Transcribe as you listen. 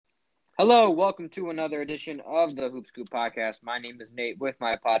Hello, welcome to another edition of the Hoop Scoop podcast. My name is Nate with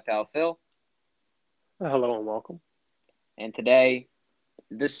my pod pal Phil, Hello and welcome. and today,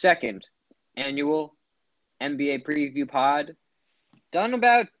 the second annual NBA preview pod, done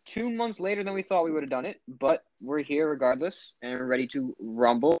about 2 months later than we thought we would have done it, but we're here regardless and we're ready to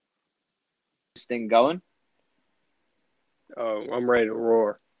rumble this thing going. Oh, I'm ready to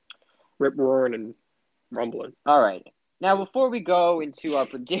roar. Rip roaring and rumbling. All right. Now, before we go into our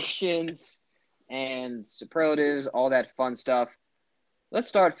predictions and superlatives, all that fun stuff, let's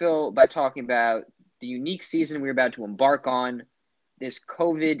start, Phil, by talking about the unique season we're about to embark on, this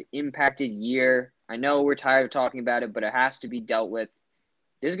COVID impacted year. I know we're tired of talking about it, but it has to be dealt with.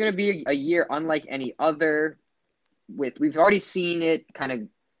 This is going to be a year unlike any other. We've already seen it kind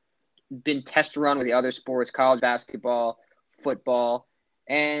of been test run with the other sports, college basketball, football,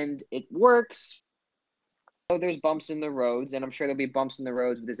 and it works. So there's bumps in the roads, and I'm sure there'll be bumps in the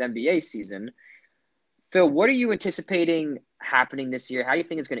roads with this NBA season. Phil, what are you anticipating happening this year? How do you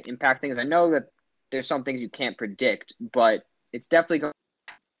think it's going to impact things? I know that there's some things you can't predict, but it's definitely going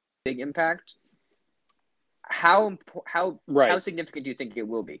to have a big impact. How Right. significant do you think it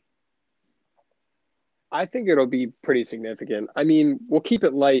will be? I think it'll be pretty significant. I mean, we'll keep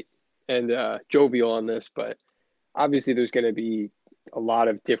it light and jovial on this, but obviously there's going to be a lot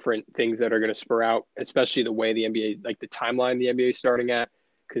of different things that are going to spur out, especially the way the NBA, like the timeline the NBA is starting at,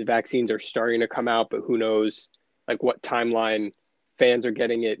 because vaccines are starting to come out, but who knows like what timeline fans are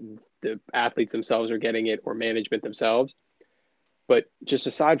getting it, the athletes themselves are getting it, or management themselves. But just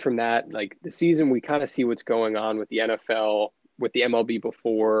aside from that, like the season, we kind of see what's going on with the NFL, with the MLB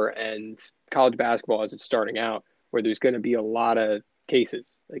before, and college basketball as it's starting out, where there's going to be a lot of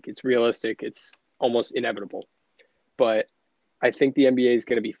cases. Like it's realistic, it's almost inevitable. But I think the NBA is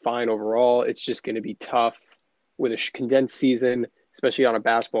going to be fine overall. It's just going to be tough with a condensed season, especially on a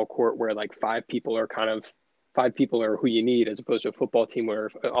basketball court where like five people are who you need, as opposed to a football team where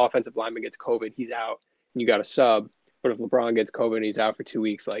if an offensive lineman gets COVID, he's out and you got a sub. But if LeBron gets COVID and he's out for 2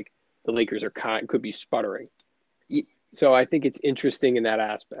 weeks, like the Lakers could be sputtering. So I think it's interesting in that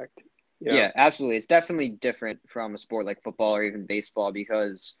aspect. You know, Yeah, absolutely. It's definitely different from a sport like football or even baseball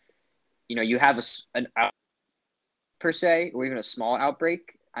because you have an out per se or even a small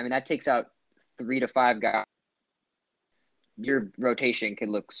outbreak. I mean, that takes out 3 to 5 guys. Your rotation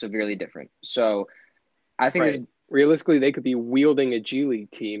can look severely different. So I think this right? Realistically, they could be wielding a G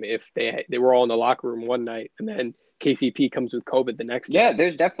League team if they were all in the locker room one night and then KCP comes with COVID the next Yeah, day.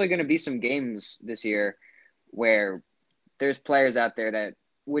 there's definitely going to be some games this year where there's players out there that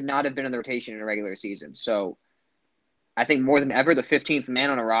would not have been in the rotation in a regular season. So I think more than ever, the 15th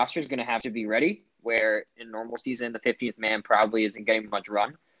man on a roster is going to have to be ready, where in a normal season, the 15th man probably isn't getting much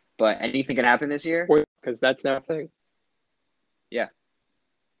run. But anything can happen this year. Or because that's now a thing. Yeah.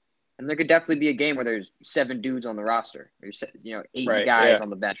 And there could definitely be a game where there's 7 dudes on the roster. There's, eight Right. guys Yeah. on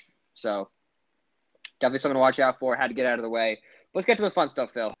the bench. So definitely something to watch out for. Had to get out of the way. Let's get to the fun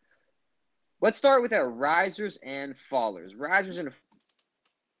stuff, Phil. Let's start with our risers and fallers. Risers and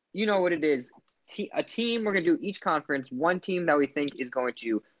you know what it is. A team, we're going to do each conference, one team that we think is going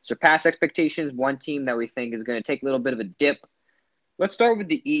to surpass expectations, one team that we think is going to take a little bit of a dip. Let's start with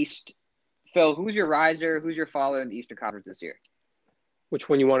the East. Phil, who's your riser? Who's your faller in the Eastern Conference this year? Which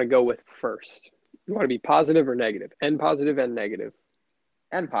one you want to go with first? You want to be positive or negative? And positive and negative.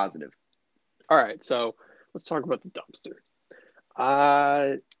 And positive. All right. So let's talk about the dumpster.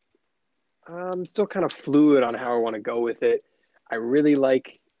 Uh, I'm still kind of fluid on how I want to go with it. I really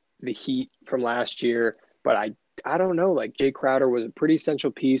like the Heat from last year, but I don't know. Like Jay Crowder was a pretty essential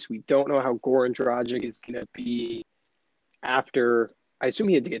piece. We don't know how Goran Dragic is going to be after. I assume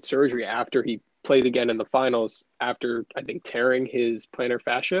he had to get surgery after he played again in the finals after I think tearing his plantar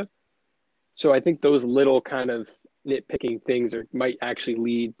fascia. So I think those little kind of nitpicking things might actually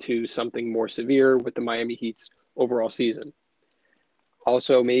lead to something more severe with the Miami Heat's overall season.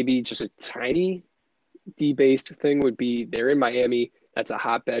 Also, maybe just a tiny debased thing would be they're in Miami. That's a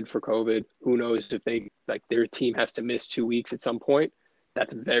hotbed for COVID. Who knows if their team has to miss 2 weeks at some point?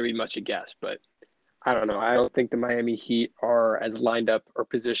 That's very much a guess, but I don't know. I don't think the Miami Heat are as lined up or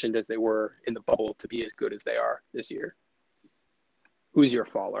positioned as they were in the bubble to be as good as they are this year. Who's your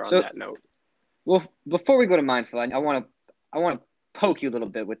faller on So, that note? well, before we go to mine, Phil, I want to poke you a little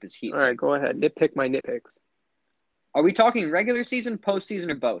bit with this Heat All right, thing. go ahead. Nitpick my nitpicks. Are we talking regular season, postseason,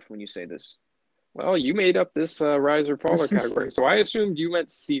 or both when you say this? Well, you made up this riser faller category, so I assumed you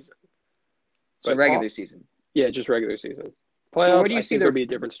meant season. So But regular season. yeah, just regular season. So where Playoffs, do you I see think their will be a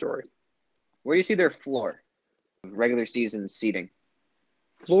different story. where do you see their floor? Regular season seating.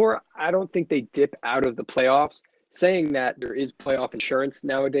 Floor, I don't think they dip out of the playoffs. saying that there is playoff insurance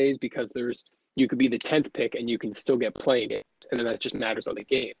nowadays because you could be the 10th pick and you can still get playing games, and then that just matters on the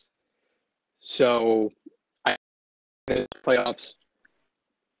games. So I think playoffs,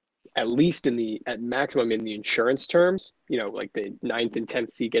 at least at maximum in the insurance terms, like the 9th and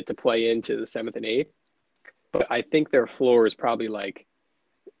 10th seed get to play into the 7th and 8th. But I think their floor is probably like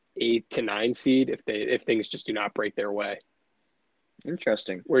 8 to 9 seed if things just do not break their way.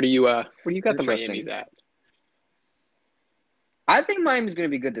 Interesting. Where do you got the Miamis at? I think Miami's going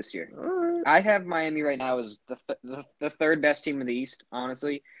to be good this year. All right. I have Miami right now as the third best team in the East,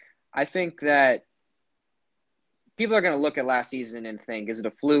 honestly. I think that people are going to look at last season and think, is it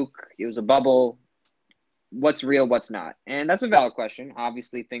a fluke? It was a bubble. What's real? What's not? And that's a valid question.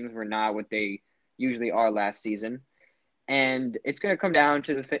 Obviously, things were not what they usually are last season. And it's going to come down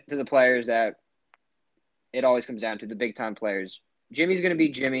to the players that it always comes down to, the big-time players. Jimmy's going to be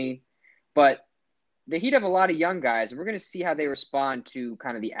Jimmy, but the Heat have a lot of young guys, and we're going to see how they respond to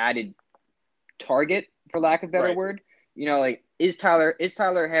kind of the added target, for lack of a better word. Like, is Tyler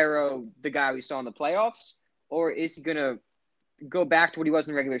Herro the guy we saw in the playoffs, or is he going to go back to what he was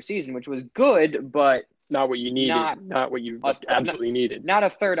in the regular season, which was good, but not what you needed, not what you absolutely needed. Not a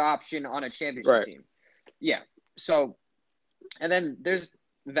third option on a championship team. Yeah. So, and then there's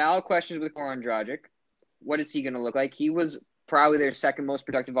valid questions with Goran Dragic. What is he going to look like? He was probably their second most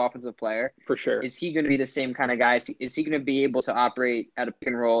productive offensive player. For sure. Is he going to be the same kind of guy? Is he going to be able to operate at a pick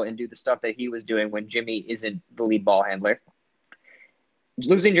and roll and do the stuff that he was doing when Jimmy isn't the lead ball handler?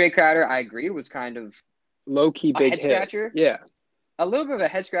 Losing Jay Crowder, I agree, was kind of low-key big head scratcher. Yeah. A little bit of a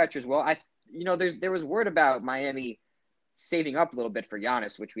head scratcher as well. There was word about Miami saving up a little bit for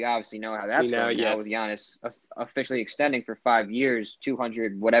Giannis, which we obviously know how that's going now with Giannis officially extending for 5 years,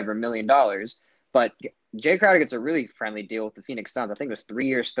 $200 whatever million. But Jay Crowder gets a really friendly deal with the Phoenix Suns. I think it was 3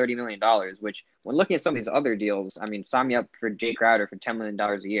 years, $30 million, which when looking at some of these other deals, I mean, sign me up for Jay Crowder for $10 million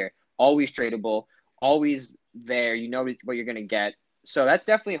a year. Always tradable, always there. You know what you're going to get. So that's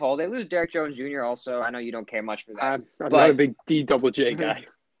definitely a hole. They lose Derek Jones Jr. also. I know you don't care much for that. I'm not a big D-double-J guy.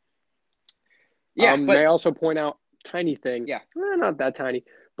 Yeah, but may I also point out, tiny thing. Yeah. Not that tiny,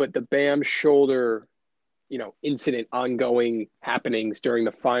 but the Bam shoulder, incident ongoing happenings during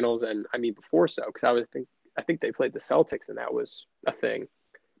the finals, and I mean before so, because I think they played the Celtics and that was a thing.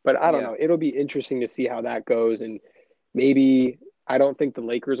 But I don't know. It'll be interesting to see how that goes, and maybe I don't think the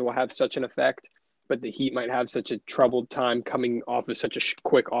Lakers will have such an effect, but the Heat might have such a troubled time coming off of such a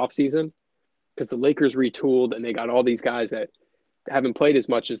quick offseason because the Lakers retooled and they got all these guys that haven't played as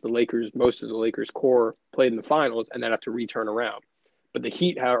much as most of the Lakers core played in the finals and then have to return around. But the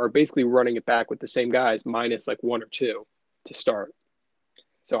Heat are basically running it back with the same guys minus like 1 or 2 to start.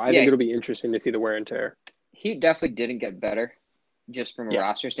 So I think it'll be interesting to see the wear and tear. Heat definitely didn't get better just from a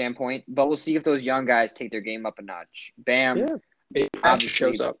roster standpoint, but we'll see if those young guys take their game up a notch. Bam. It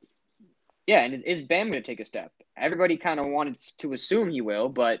shows up. Yeah, and is Bam going to take a step? Everybody kind of wanted to assume he will,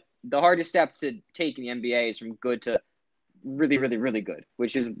 but the hardest step to take in the NBA is from good to really, really, really good,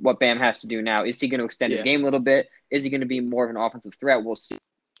 which is what Bam has to do now. Is he going to extend his game a little bit? Is he going to be more of an offensive threat? We'll see.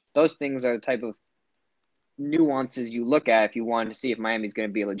 Those things are the type of nuances you look at if you want to see if Miami's going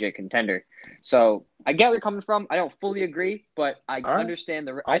to be a legit contender. So I get where you're coming from. I don't fully agree, but I understand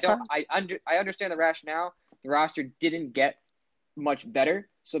I understand the rationale. The roster didn't get much better,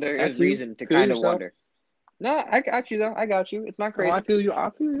 so there is reason to kind of wonder. No, I got you though. I got you. It's not crazy. I feel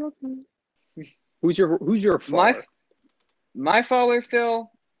you. Who's your faller? My faller,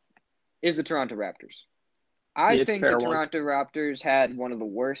 Phil, is the Toronto Raptors. I think the Toronto Raptors had one of the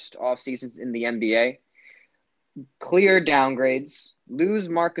worst off seasons in the NBA. Clear downgrades. Lose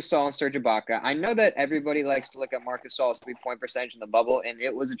Marc Gasol and Serge Ibaka. I know that everybody likes to look at Marc Gasol's 3-point percentage in the bubble, and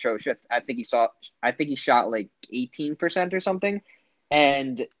it was atrocious. I think he shot like 18% or something,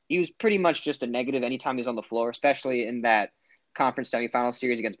 and he was pretty much just a negative anytime he was on the floor, especially in that conference semifinal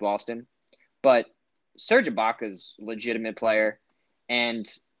series against Boston. But Serge Ibaka's a legitimate player, and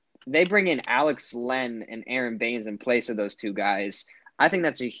they bring in Alex Len and Aaron Baines in place of those two guys. I think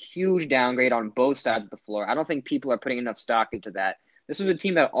that's a huge downgrade on both sides of the floor. I don't think people are putting enough stock into that. This was a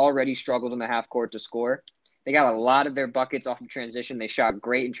team that already struggled in the half court to score. They got a lot of their buckets off of transition. They shot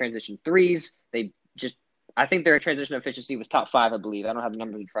great in transition threes. I think their transition efficiency was top 5, I believe. I don't have the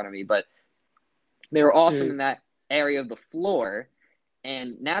numbers in front of me, but they were awesome in that area of the floor.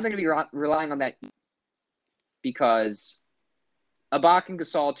 And now they're going to be relying on that because Ibaka and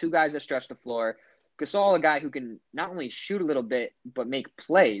Gasol, two guys that stretch the floor. Gasol, a guy who can not only shoot a little bit, but make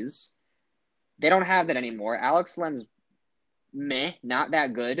plays. They don't have that anymore. Alex Len's not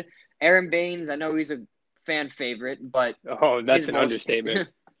that good. Aaron Baines, I know he's a fan favorite, but that's an understatement.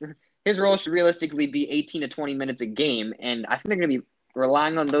 his role should realistically be 18 to 20 minutes a game, and I think they're going to be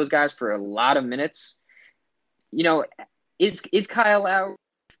relying on those guys for a lot of minutes. You know, is Kyle Lowry,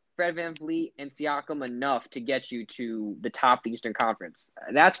 Fred VanVleet, and Siakam enough to get you to the top of the Eastern Conference?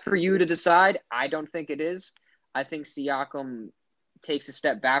 That's for you to decide. I don't think it is. I think Siakam takes a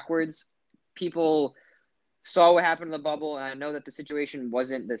step backwards. People saw what happened in the bubble, and I know that the situation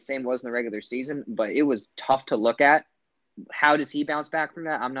wasn't the same as in the regular season, but it was tough to look at. How does he bounce back from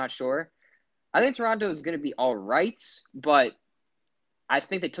that? I'm not sure. I think Toronto is going to be all right, but I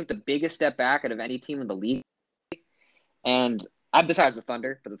think they took the biggest step back out of any team in the league. And besides the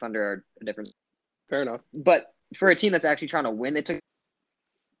Thunder, but the Thunder are a different. Fair enough. But for a team that's actually trying to win,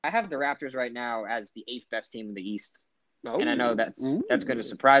 I have the Raptors right now as the 8th best team in the East. Oh, and I know that's going to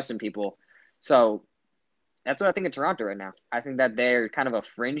surprise some people. So that's what I think of Toronto right now. I think that they're kind of a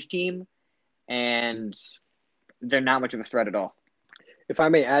fringe team, and they're not much of a threat at all. If I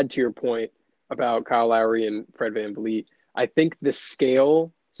may add to your point about Kyle Lowry and Fred VanVleet, I think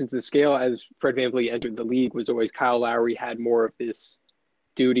since the scale as Fred VanVleet entered the league was always Kyle Lowry had more of this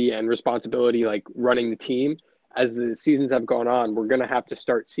duty and responsibility, like running the team. As the seasons have gone on, we're going to have to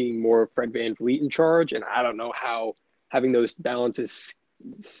start seeing more of Fred VanVleet in charge, and I don't know how having those balances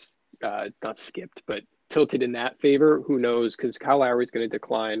not skipped, but tilted in that favor. Who knows? Because Kyle Lowry is going to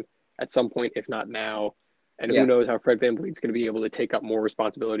decline at some point, if not now. And who knows how Fred VanVleet's going to be able to take up more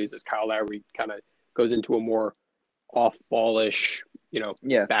responsibilities as Kyle Lowry kind of goes into a more off-ballish,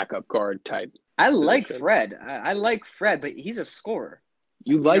 backup guard type. I like Fred. I like Fred, but he's a scorer.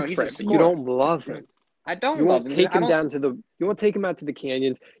 You like Fred, but you don't love him. I don't you love won't him. Take him down to you won't take him out to the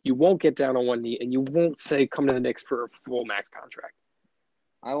canyons. You won't get down on one knee, and you won't say, come to the Knicks for a full max contract.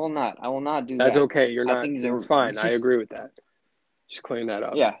 I will not. I will not do that. That's that. okay. You're not. It's fine. I agree with that. Just clearing that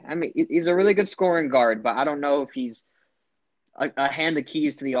up. Yeah, I mean, he's a really good scoring guard, but I don't know if he's a hand the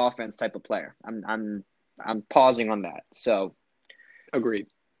keys to the offense type of player. I'm pausing on that. So, agreed.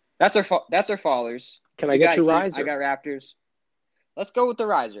 That's our fallers. Can I get your riser? I got Raptors. Let's go with the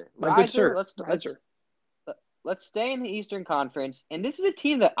riser. Riser. Let's stay in the Eastern Conference, and this is a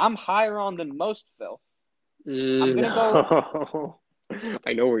team that I'm higher on than most, Phil. I'm gonna go.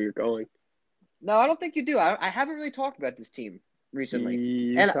 I know where you're going. No, I don't think you do. I haven't really talked about this team recently.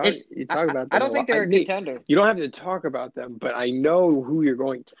 You talk about them. I don't think they're a contender. You don't have to talk about them, but I know who you're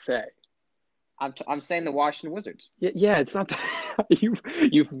going to say. I'm saying the Washington Wizards. Yeah, it's not that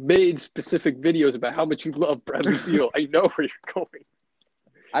you've made specific videos about how much you love Bradley Beal. I know where you're going.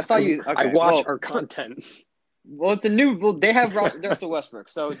 I thought you. Okay, I watch our content. Well, it's a new. Well, they have Russell Westbrook,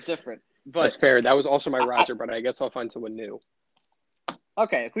 so it's different. But that's fair. That was also my riser, but I guess I'll find someone new.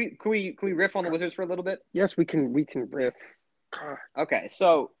 Okay, can we riff on the Wizards for a little bit? Yes, we can riff. Okay,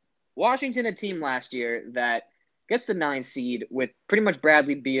 so Washington, a team last year that gets the 9 seed with pretty much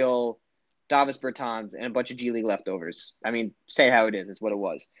Bradley Beal, Davis Bertans, and a bunch of G League leftovers. I mean, say how it is. It's what it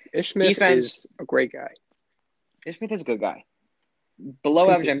was. Ish Smith is a great guy. Ish Smith is a good guy. Below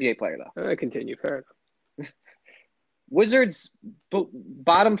average NBA player, though. Continue. Fair enough. Wizards,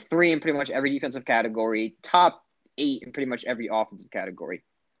 bottom 3 in pretty much every defensive category, top 8 in pretty much every offensive category.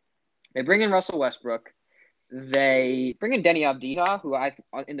 They bring in Russell Westbrook. They bring in Denny Avdija, who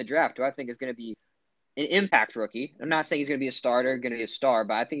in the draft, who I think is going to be an impact rookie. I'm not saying he's going to be a starter, going to be a star,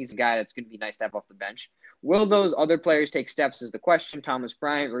 but I think he's a guy that's going to be nice to have off the bench. Will those other players take steps is the question. Thomas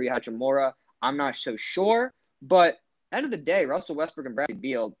Bryant, Rui Hachimura, I'm not so sure. But end of the day, Russell Westbrook and Bradley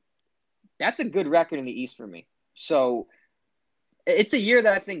Beal, that's a good record in the East for me. So it's a year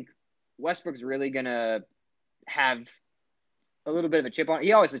that I think Westbrook's really going to have a little bit of a chip on.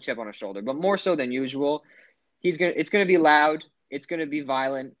 He always has a chip on his shoulder, but more so than usual. It's going to be loud. It's going to be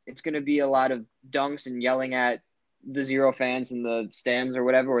violent. It's going to be a lot of dunks and yelling at the Zero fans in the stands or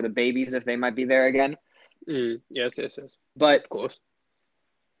whatever, or the babies if they might be there again. Yes. But of course,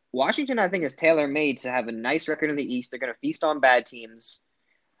 Washington, I think, is tailor-made to have a nice record in the East. They're going to feast on bad teams.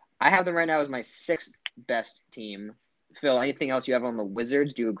 I have them right now as my 6th best team. Phil, anything else you have on the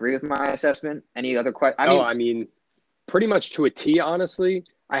Wizards? Do you agree with my assessment? Any other questions? I mean, pretty much to a T, honestly.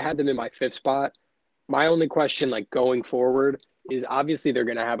 I had them in my 5th spot. My only question, going forward, is obviously they're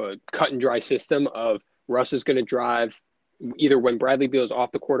going to have a cut and dry system of Russ is going to drive either when Bradley Beal is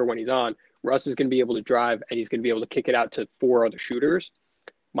off the court or when he's on. Russ is going to be able to drive, and he's going to be able to kick it out to 4 other shooters.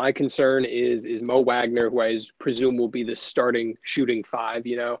 My concern is Mo Wagner, who I presume will be the starting shooting 5,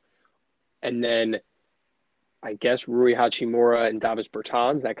 and then I guess Rui Hachimura and Davis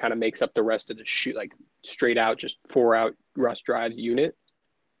Bertans. That kind of makes up the rest of the straight out, just 4 out Russ drives unit.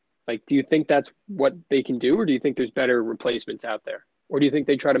 Do you think that's what they can do, or do you think there's better replacements out there? Or do you think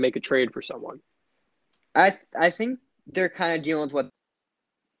they try to make a trade for someone? I think they're kind of dealing with what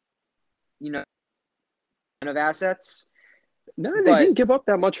of assets. No, they But didn't give up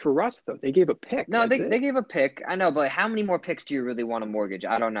that much for Russ, though. They gave a pick. no, That's they it. gave a pick. I know, but how many more picks do you really want to mortgage?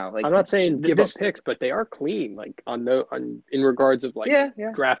 I don't know. Like I'm not saying give up this. picks, but they are clean, like in regards of like Yeah.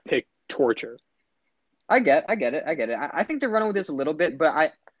 draft pick torture. I get it. I think they're running with this a little bit,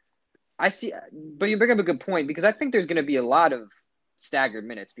 but I see. But you bring up a good point because I think there's going to be a lot of staggered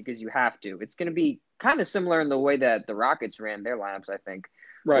minutes because you have to. It's going to be kind of similar in the way that the Rockets ran their lineups. I think.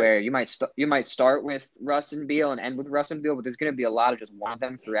 Right. Where you might start with Russ and Beal and end with Russ and Beal, but there's going to be a lot of just one of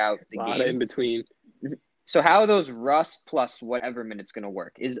them throughout the A game. lot of in between. So how are those Russ plus whatever minutes going to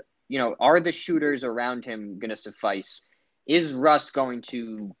work? Are the shooters around him going to suffice? Is Russ going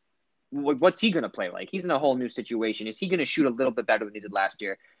to what's he going to play like? He's in a whole new situation. Is he going to shoot a little bit better than he did last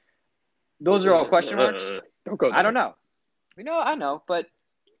year? Those are all question marks. Don't go there. I don't know. I know, but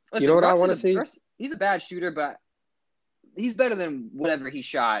listen, you know what Russ I want to see? He's a bad shooter, but he's better than whatever he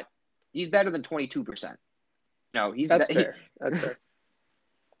shot. He's better than 22%. No, That's fair. That's fair.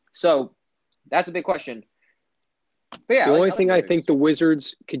 So that's a big question. But yeah, the only thing I think the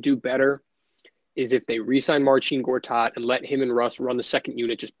Wizards could do better is if they re-sign Marcin Gortat and let him and Russ run the second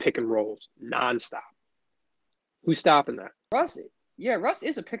unit, just pick and rolls nonstop. Who's stopping that? Russ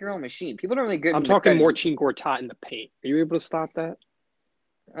is a pick and roll machine. People don't really get. I'm talking Marcin Gortat in the paint. Are you able to stop that?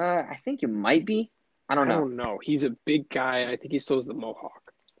 I think you might be. I don't know. He's a big guy. I think he still has the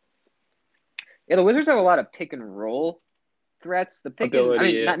mohawk. Yeah, the Wizards have a lot of pick and roll threats. The pick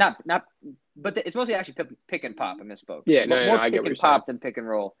ability, not, but it's mostly actually pick and pop. I misspoke. Yeah, more I pick and pop than pick and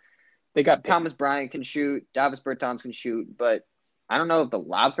roll. They got Thomas Bryant can shoot. Davis Bertans can shoot, but I don't know if the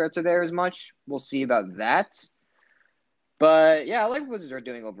lob threats are there as much. We'll see about that. But yeah, I like what the Wizards are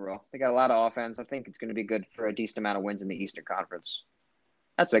doing overall. They got a lot of offense. I think it's going to be good for a decent amount of wins in the Eastern Conference.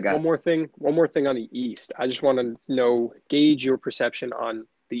 That's what I got. One more thing on the East. I just want to gauge your perception on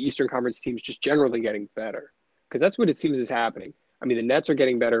the Eastern Conference teams just generally getting better, because that's what it seems is happening. I mean, the Nets are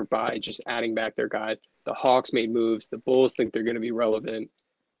getting better by just adding back their guys. The Hawks made moves. The Bulls think they're going to be relevant.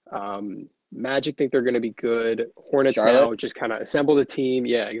 Magic think they're going to be good. Hornets now just kind of assembled a team.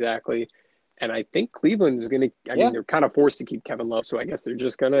 Yeah, exactly. And I think Cleveland is going to – I mean, they're kind of forced to keep Kevin Love, so I guess they're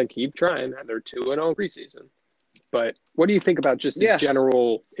just going to keep trying. And they're 2-0 preseason. But what do you think about just the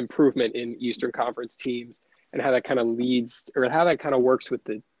general improvement in Eastern Conference teams and how that kind of leads – or how that kind of works with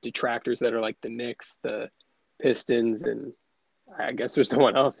the detractors that are like the Knicks, the Pistons, and I guess there's no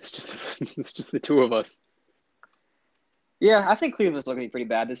one else. It's just the two of us. Yeah, I think Cleveland's looking pretty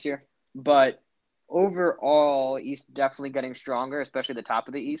bad this year. But overall, East definitely getting stronger, especially the top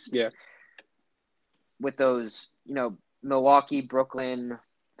of the East. Yeah. With those, Milwaukee, Brooklyn,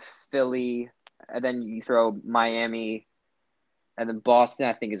 Philly, and then you throw Miami, and then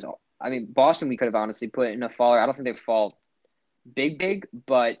Boston, Boston we could have honestly put in a faller. I don't think they fall big,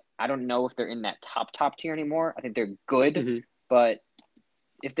 but I don't know if they're in that top tier anymore. I think they're good, but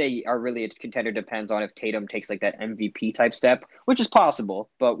if they are really a contender depends on if Tatum takes like that MVP type step, which is possible,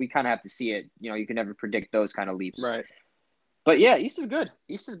 but we kind of have to see it. You can never predict those kind of leaps. Right. But yeah, East is good.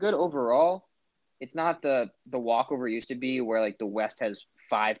 East is good overall. It's not the walkover it used to be where like the West has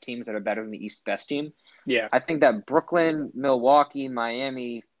 5 teams that are better than the East best team. Yeah. I think that Brooklyn, Milwaukee,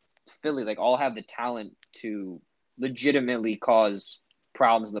 Miami, Philly, like all have the talent to legitimately cause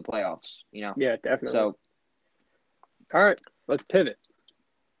problems in the playoffs, Yeah, definitely. So, all right, let's pivot.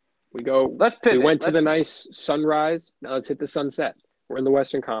 Let's pivot. We went to the nice sunrise. Now let's hit the sunset. We're in the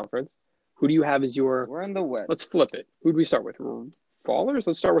Western Conference. Who do you have as your... We're in the West. Let's flip it. Who do we start with? Fallers?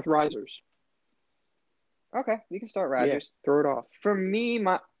 Let's start with risers. Okay, we can start risers. Yeah, throw it off. For me,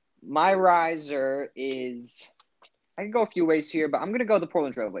 my riser is... I can go a few ways here, but I'm going to go the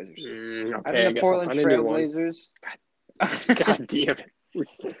Portland Trailblazers. Okay, I think the Portland Trailblazers... God damn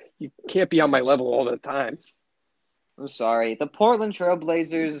it. You can't be on my level all the time. I'm sorry. The Portland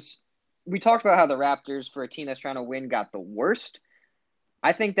Trailblazers, we talked about how the Raptors, for a team that's trying to win, got the worst.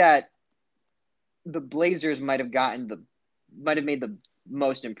 I think that the Blazers might have made the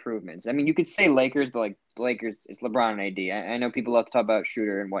most improvements. I mean, you could say Lakers, but like the Lakers, it's LeBron and AD. I know people love to talk about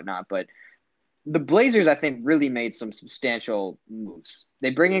Shooter and whatnot, but the Blazers, I think, really made some substantial moves. They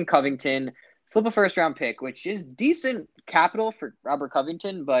bring in Covington, flip a first-round pick, which is decent capital for Robert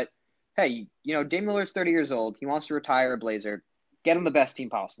Covington, but hey, Dame Lillard's 30 years old. He wants to retire a Blazer. Get him the best team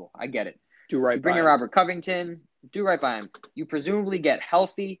possible. I get it. Do right by him. You bring in Robert Covington. Do right by him. You presumably get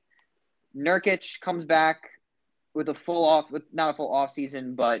healthy. Nurkic comes back with not a full off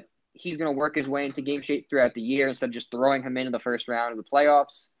season, but he's going to work his way into game shape throughout the year instead of just throwing him in the first round of the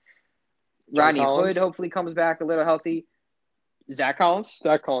playoffs. Rodney Hood hopefully comes back a little healthy. Zach Collins,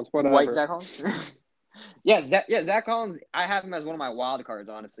 whatever. White Zach Collins. Zach Collins. I have him as one of my wild cards.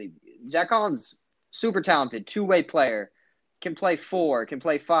 Honestly, Zach Collins, super talented, two-way player, can play four, can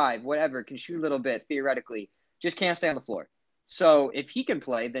play five, whatever, can shoot a little bit theoretically, just can't stay on the floor. So if he can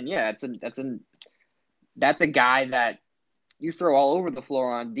play, then yeah, that's a guy that you throw all over the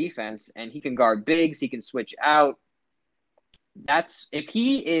floor on defense, and he can guard bigs, he can switch out. That's if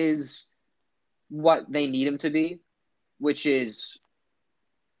he is what they need him to be, which is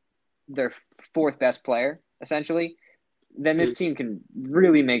their fourth best player, essentially, then this team can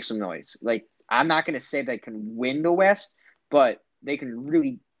really make some noise. Like, I'm not going to say they can win the West, but they can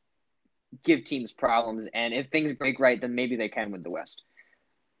really give teams problems. And if things break right, then maybe they can win the West.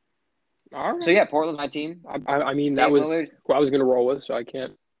 All right. So, yeah, Portland's my team. I mean, that Dame was Lillard. who I was going to roll with, so I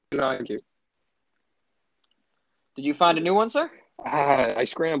can't argue. Did you find a new one, sir? I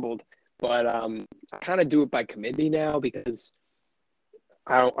scrambled, but I kind of do it by committee now because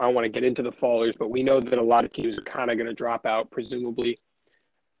I don't want to get into the fallers, but we know that a lot of teams are kind of going to drop out, presumably.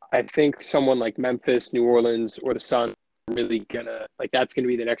 I think someone like Memphis, New Orleans, or the Suns are really going to – like that's going to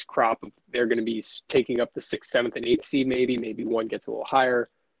be the next crop. They're going to be taking up the 6th, 7th, and 8th seed maybe. Maybe one gets a little higher,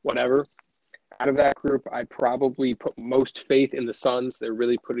 whatever. Out of that group, I'd probably put most faith in the Suns. They're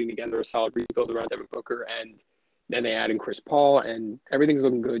really putting together a solid rebuild around Devin Booker, and then they add in Chris Paul, and everything's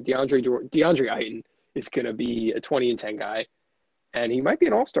looking good. DeAndre Ayton is going to be a 20-10 guy, and he might be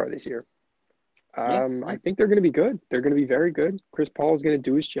an all-star this year. I think they're going to be good. They're going to be very good. Chris Paul is going to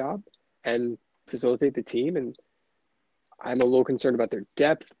do his job and facilitate the team, and I'm a little concerned about their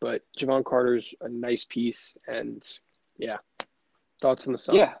depth, but Javon Carter's a nice piece, and yeah. Thoughts on the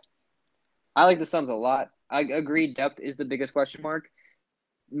Suns? Yeah. I like the Suns a lot. I agree depth is the biggest question mark.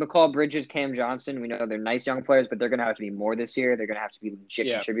 McCall Bridges, Cam Johnson, we know they're nice young players, but they're going to have to be more this year. They're going to have to be legit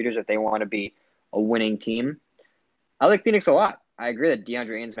contributors if they want to be a winning team. I like Phoenix a lot. I agree that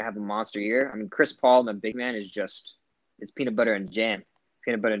DeAndre Ayton's going to have a monster year. I mean, Chris Paul, the big man, is just – it's peanut butter and jam.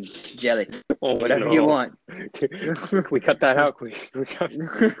 Peanut butter and jelly. Whatever you want. We cut that out.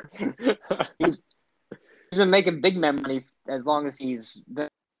 He's been making big man money as long as he's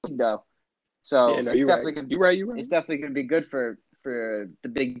 – though. So it's definitely going to be right. It's definitely going to be good for the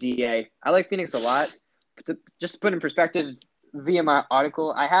big DA. I like Phoenix a lot. Just to put in perspective, via my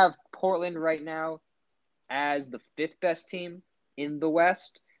article, I have Portland right now as the 5th best team in the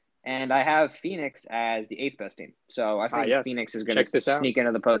West, and I have Phoenix as the 8th best team. So I think Phoenix is going to sneak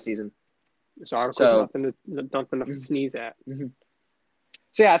into the postseason. This article is nothing to sneeze at. Mm-hmm.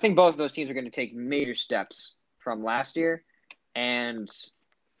 So yeah, I think both of those teams are going to take major steps from last year, and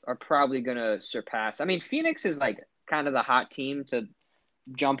are probably going to surpass. I mean, Phoenix is like kind of the hot team to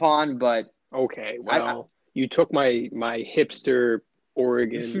jump on, but okay, well, you took my hipster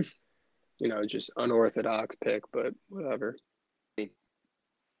Oregon, just unorthodox pick, but whatever.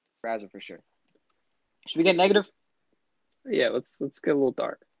 Razor for sure. Should we get negative? Yeah, let's get a little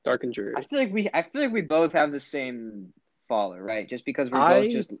dark and dreary. I feel like we both have the same faller, right? Just because we're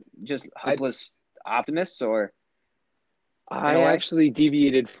both just hopeless optimists, or. I actually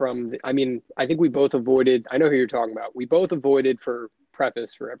deviated from I think we both avoided – I know who you're talking about. We both avoided, for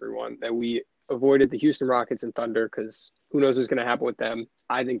preface for everyone, that we avoided the Houston Rockets and Thunder because who knows what's going to happen with them.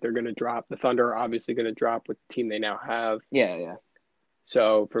 I think they're going to drop. The Thunder are obviously going to drop with the team they now have. Yeah.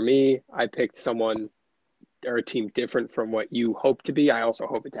 So for me, I picked someone or a team different from what you hope to be. I also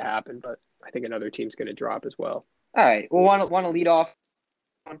hope it to happen, but I think another team's going to drop as well. All right. Well, want to lead off?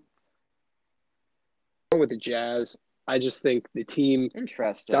 With the Jazz. I just think the team –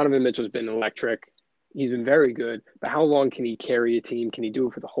 Interesting. Donovan Mitchell's been electric. He's been very good. But how long can he carry a team? Can he do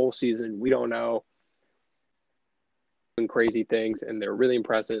it for the whole season? We don't know. Doing crazy things, and they're really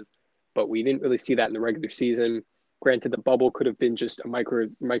impressive. But we didn't really see that in the regular season. Granted, the bubble could have been just a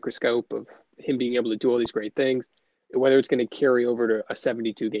microscope of him being able to do all these great things. Whether it's going to carry over to a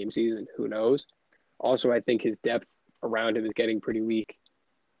 72-game season, who knows? Also, I think his depth around him is getting pretty weak.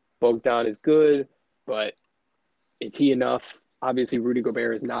 Bogdan is good, but – is he enough? Obviously, Rudy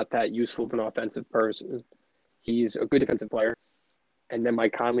Gobert is not that useful of an offensive person. He's a good defensive player. And then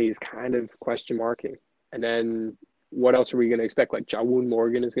Mike Conley is kind of question marking. And then what else are we going to expect? Like Jawoon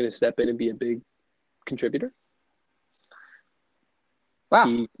Morgan is going to step in and be a big contributor?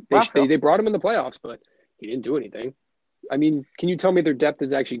 Wow. They brought him in the playoffs, but he didn't do anything. I mean, can you tell me their depth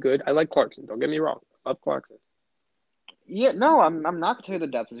is actually good? I like Clarkson. Don't get me wrong. I love Clarkson. Yeah, no, I'm not going to tell you the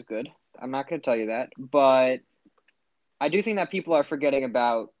depth is good. I'm not going to tell you that. But I do think that people are forgetting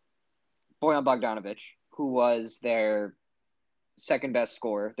about Bojan Bogdanovic, who was their second best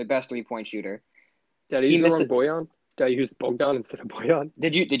scorer, their best 3-point shooter. Did I use the wrong Bojan? Did I use Bogdan instead of Bojan?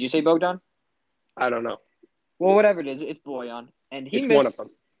 Did you say Bogdan? I don't know. Well, whatever it is, it's Bojan, and he it's missed one of them.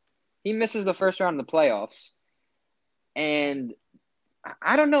 He misses the first round of the playoffs, and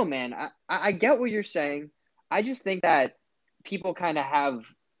I don't know, man. I get what you're saying. I just think that people kind of have,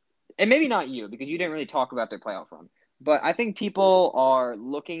 and maybe not you because you didn't really talk about their playoff run, but I think people are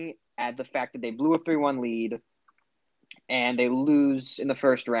looking at the fact that they blew a 3-1 lead and they lose in the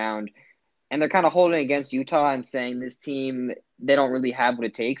first round, and they're kind of holding against Utah and saying this team, they don't really have what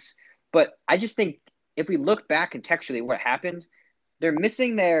it takes. But I just think if we look back contextually what happened, they're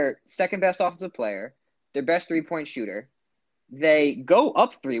missing their second best offensive player, their best 3-point shooter. They go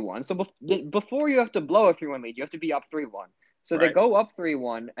up 3-1. So before you have to blow a 3-1 lead, you have to be up 3-1. So they Right. go up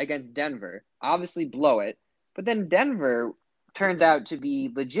 3-1 against Denver, obviously blow it. But then Denver turns out to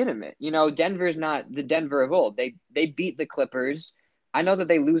be legitimate. Denver's not the Denver of old. They beat the Clippers. I know that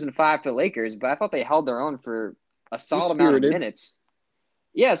they lose in 5 to the Lakers, but I thought they held their own for a They're solid amount of spirited. minutes.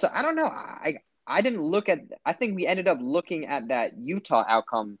 Yeah, so I don't know. I didn't look at I think we ended up looking at that Utah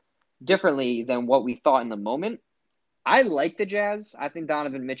outcome differently than what we thought in the moment. I like the Jazz. I think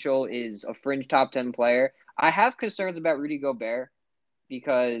Donovan Mitchell is a fringe top 10 player. I have concerns about Rudy Gobert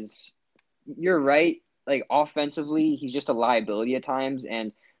because you're right. Like offensively, he's just a liability at times,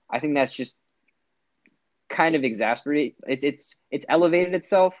 and I think that's just kind of exasperated. It's elevated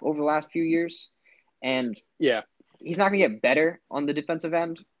itself over the last few years, and Yeah. he's not going to get better on the defensive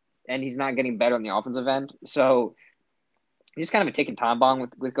end, and he's not getting better on the offensive end. So he's kind of a ticking time bomb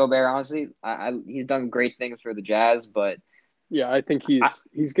with Gobert. Honestly, he's done great things for the Jazz, but Yeah, I think I,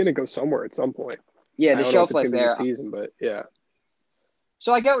 he's gonna go somewhere at some point. yeah, I the don't know if shelf it's life gonna be the there. season, but yeah.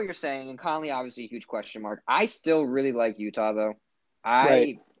 So I get what you're saying, and Conley obviously a huge question mark. I still really like Utah though.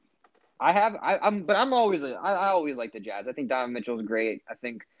 Right. But I always like the Jazz. I think Donovan Mitchell's great. I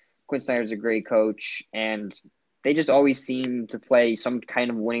think Quinn Snyder's a great coach, and they just always seem to play some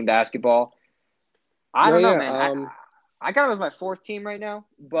kind of winning basketball. I No, don't know, yeah. man. I got him as my fourth team right now,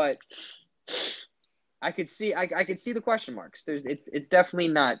 but I could see the question marks. It's definitely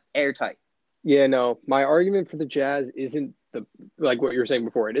not airtight. Yeah, no. My argument for the Jazz isn't the like what you were saying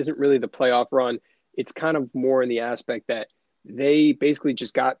before. It isn't really the playoff run. It's kind of more in the aspect that they basically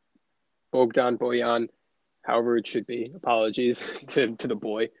just got Bogdan Boyan, however it should be. Apologies to the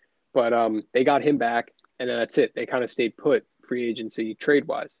boy, but they got him back, and then that's it. They kind of stayed put free agency trade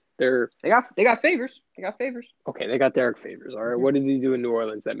wise. They're They got favors. They got favors. okay. They got Derek Favors. All right, Mm-hmm. what did he do in New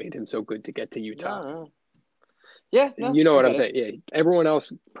Orleans that made him so good to get to Utah? No. Yeah, no, You know I what I'm get it. saying? Yeah, everyone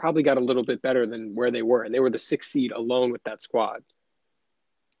else probably got a little bit better than where they were, and they were the sixth seed alone with that squad.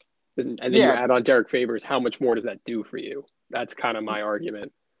 And then you Yeah, add on Derek Favors. How much more does that do for you? That's kind of my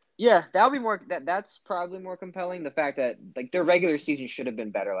argument. yeah, that would be more. That's probably more compelling. The fact that like their regular season should have been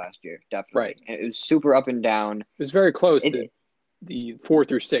better last year, Right. definitely. And it was super up and down. It was very close. It, The 4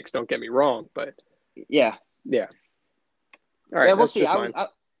 through 6. Don't get me wrong, but yeah, yeah. All yeah. right, We'll that's see. just mine.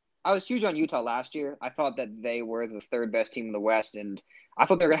 I was huge on Utah last year. I thought that they were the third best team in the West, and I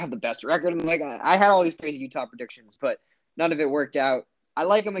thought they were gonna have the best record. And like I had all these crazy Utah predictions, but none of it worked out. I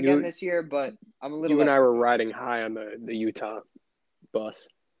like them again You this year, but I'm a little you and less I were confident. riding high on the Utah bus.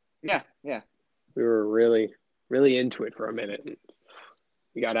 Yeah, yeah. We were really really into it for a minute. And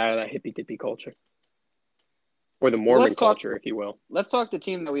we got out of that hippy dippy culture, or the Well, Mormon culture, if you will. let's talk the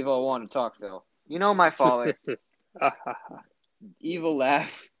team that we've all wanted to talk, Phil. You know my father, evil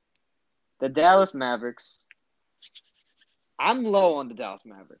laugh, the Dallas Mavericks. I'm low on the Dallas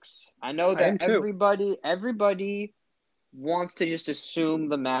Mavericks. I know I am that too. everybody wants to just assume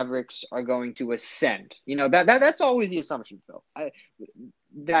the Mavericks are going to ascend. That's always the assumption, Phil.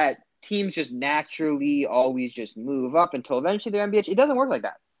 That teams just naturally always just move up until eventually they're NBA. It doesn't work like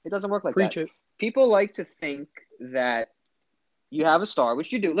that. It doesn't work like that. Preach it. People like to think that you have a star,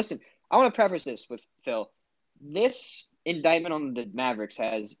 which you do. Listen, I want to preface this with Phil. This indictment on the Mavericks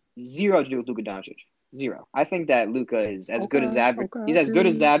has zero to do with Luka Doncic. Zero. I think that Luka is as good as Okay, okay, I he's as good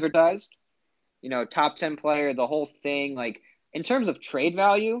as see. advertised. Top 10 player, the whole thing. Like in terms of trade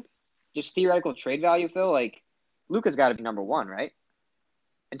value, just theoretical trade value, Phil. Like Luka's got to be number one, right?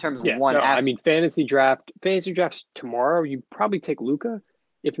 In terms of Yeah, one no, I asset. mean fantasy drafts tomorrow. You probably take Luca.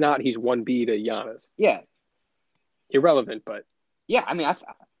 If not, he's 1B to Giannis. Yeah, Irrelevant, but yeah. I mean,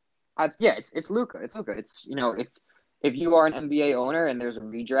 yeah, it's Luka. It's Luka. It's if you are an NBA owner and there's a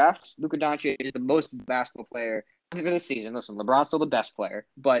redraft, Luka Doncic is the most basketball player for this season. Listen, LeBron's still the best player,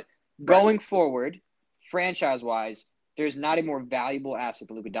 but right. going forward, franchise wise, there's not a more valuable asset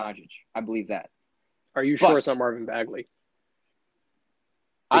than Luka Doncic. I believe that, Are you sure it's but not Marvin Bagley?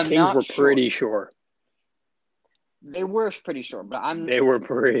 The I'm Kings not were sure. pretty sure. They were pretty sure, but I'm They were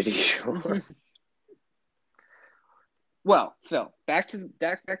pretty sure. well, Phil. Back to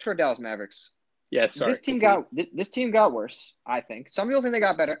our Dallas Mavericks. Yeah, sorry. This team got worse, I think. Some people think they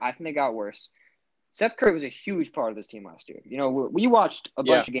got better. I think they got worse. Seth Curry was a huge part of this team last year. You know, we watched a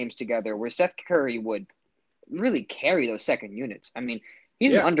bunch of games together where Seth Curry would really carry those second units. I mean,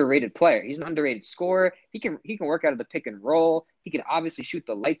 he's an underrated player. He's an underrated scorer. He can work out of the pick and roll. He can obviously shoot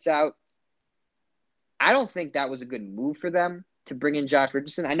the lights out. I don't think that was a good move for them to bring in Josh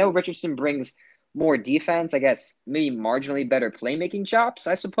Richardson. I know Richardson brings more defense, I guess, maybe marginally better playmaking chops,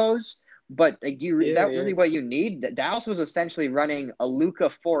 I suppose. But like, is that really what you need? Dallas was essentially running a Luka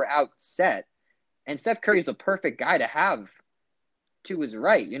 4-out set, and Seth Curry's the perfect guy to have to his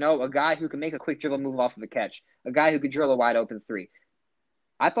right. You know, a guy who can make a quick dribble move off of a catch, a guy who could drill a wide open three.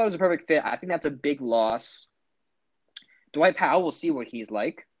 I thought it was a perfect fit. I think that's a big loss. Dwight Powell, we'll see what he's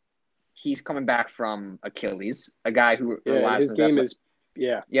like. He's coming back from Achilles, a guy who his game is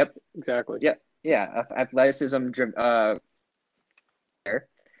exactly. Athleticism.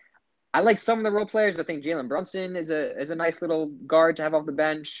 I like some of the role players. I think Jalen Brunson is a nice little guard to have off the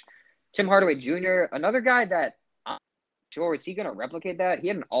bench. Tim Hardaway Jr., another guy that I'm not sure, is he going to replicate that? He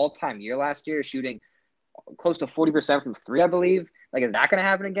had an all-time year last year, shooting close to 40% from three, I believe. Like, is that going to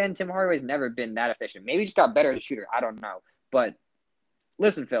happen again? Tim Hardaway's never been that efficient. Maybe he just got better as a shooter. I don't know. But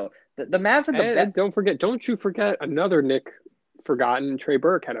listen, Phil, the Mavs had the best. Don't you forget another Nick forgotten. Trey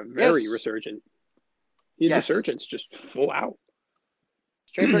Burke had a very resurgent. Resurgence, just full out.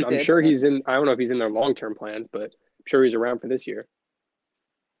 Trey Burke I'm sure he's in. I don't know if he's in their long-term plans, but I'm sure he's around for this year.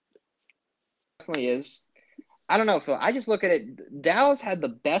 Definitely is. I don't know, Phil. I just look at it. Dallas had the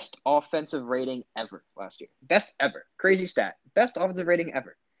best offensive rating ever last year. Best ever. Crazy stat. Best offensive rating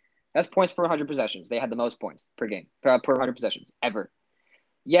ever. That's points per 100 possessions. They had the most points per game, per 100 possessions ever.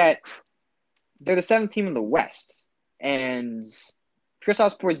 Yet, they're the 7th team in the West. And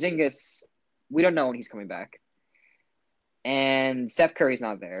Kristaps Porzingis, we don't know when he's coming back. And Seth Curry's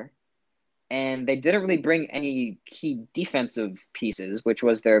not there. And they didn't really bring any key defensive pieces, which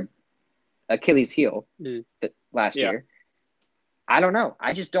was their Achilles heel last year. I don't know.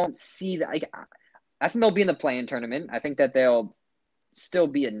 I just don't see that. Like, I think they'll be in the play-in tournament. I think that they'll still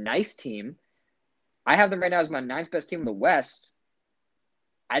be a nice team. I have them right now as my 9th best team in the West.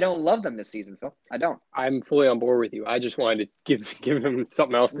 I don't love them this season, Phil. I don't. I'm fully on board with you. I just wanted to give them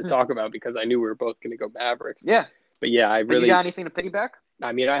something else to talk about because I knew we were both going to go Mavericks. Yeah. But yeah, you got anything to piggyback?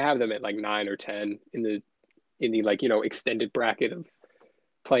 I mean, I have them at like 9 or 10 in the like, you know, extended bracket of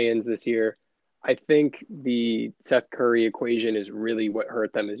play-ins this year. I think the Seth Curry equation is really what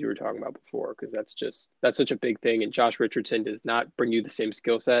hurt them, as you were talking about before, because that's such a big thing. And Josh Richardson does not bring you the same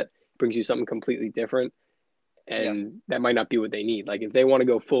skill set; he brings you something completely different, and that might not be what they need. Like if they want to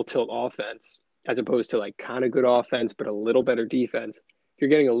go full tilt offense, as opposed to like kind of good offense but a little better defense. If you're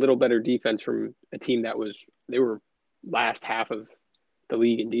getting a little better defense from a team they were last half of the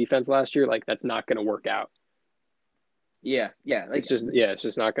league in defense last year, like that's not going to work out. Yeah. Like, it's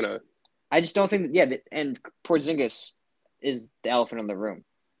just not going to. I just don't think that, and Porzingis is the elephant in the room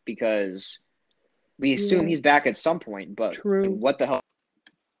because we assume he's back at some point, but what the hell?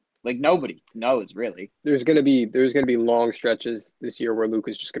 Like nobody knows really. There's gonna be long stretches this year where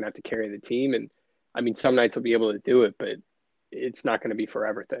Luka's just gonna have to carry the team, and I mean some nights he'll be able to do it, but it's not gonna be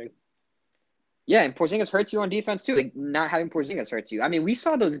forever thing. Yeah, and Porzingis hurts you on defense too. Like not having Porzingis hurts you. I mean, we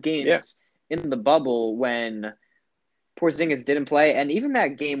saw those games in the bubble when Porzingis didn't play, and even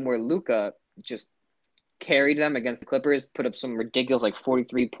that game where Luka just carried them against the Clippers, put up some ridiculous like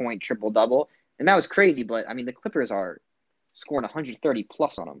 43-point triple-double, and that was crazy. But I mean, the Clippers are scoring 130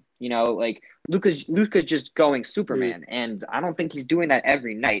 plus on them. You know, like Luka's just going Superman, and I don't think he's doing that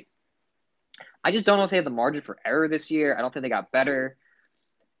every night. I just don't know if they have the margin for error this year. I don't think they got better.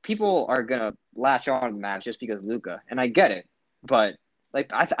 People are gonna latch on to the Mavs just because Luka, and I get it, but like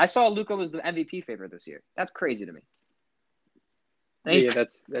I saw Luka was the MVP favorite this year. That's crazy to me. Yeah,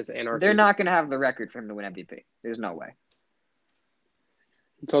 that's anarchy. They're not going to have the record for him to win MVP. There's no way.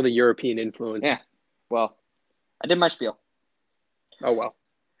 It's all the European influence. Yeah. Well, I did my spiel. Oh, well.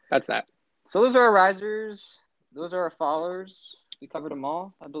 That's that. So those are our risers. Those are our followers. We covered them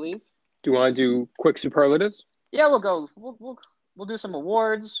all, I believe. Do you want to do quick superlatives? Yeah, we'll go. We'll do some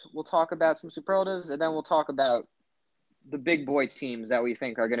awards. We'll talk about some superlatives, and then we'll talk about the big boy teams that we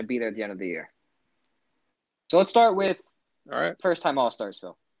think are going to be there at the end of the year. So let's start with first time All-Stars,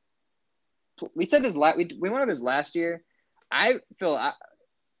 Phil. We said this we went over this last year. You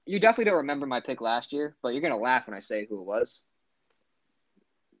definitely don't remember my pick last year, but you're gonna laugh when I say who it was.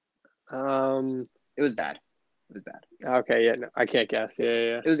 It was bad. Okay, yeah, no, I can't guess.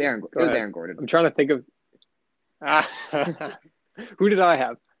 Yeah. It was Aaron Gordon. I'm trying to think of who did I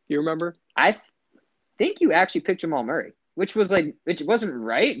have? Do you remember? I think you actually picked Jamal Murray, which wasn't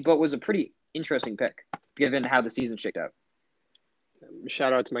right, but was a pretty interesting pick given how the season shaked out.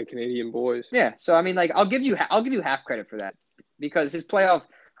 Shout out to my Canadian boys. Yeah, so I mean, like I'll give you half credit for that because his playoff.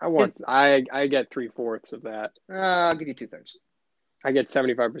 I get 3/4 of that. I'll give you 2/3. I get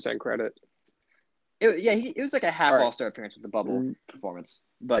 75% credit. It was like a half All right. All-Star appearance with the bubble performance.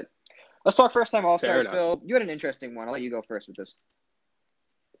 But let's talk first-time All-Stars, Fair Phil. You had an interesting one. I'll let you go first with this.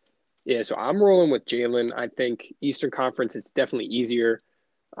 Yeah, so I'm rolling with Jalen. I think Eastern Conference, it's definitely easier.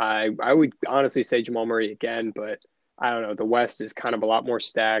 I would honestly say Jamal Murray again, but I don't know. The West is kind of a lot more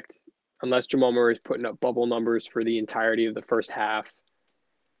stacked. Unless Jamal Murray is putting up bubble numbers for the entirety of the first half,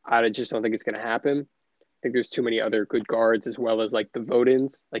 I just don't think it's going to happen. I think there's too many other good guards as well as like the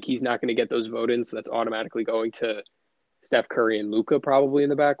vote-ins. Like he's not going to get those vote-ins, so that's automatically going to Steph Curry and Luka probably in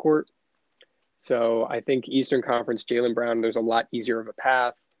the backcourt. So I think Eastern Conference, Jaylen Brown, there's a lot easier of a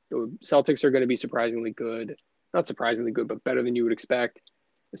path. The Celtics are going to be surprisingly good. Not surprisingly good, but better than you would expect,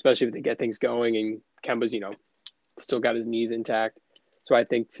 especially if they get things going and Kemba's, still got his knees intact. So I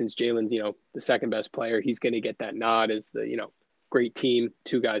think since Jalen's, the second best player, he's going to get that nod as the, great team.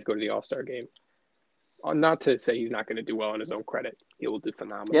 Two guys go to the All-Star game. Not to say he's not going to do well on his own credit. He will do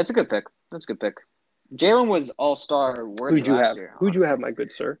phenomenal. Yeah, it's a good pick. That's a good pick. Jalen was All-Star worthy last year. Who'd you have, my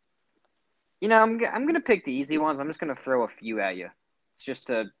good sir? I'm going to pick the easy ones. I'm just going to throw a few at you. It's just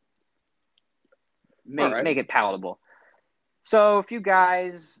to make it palatable. So a few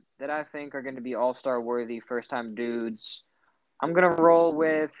guys that I think are going to be All-Star worthy, first-time dudes. I'm going to roll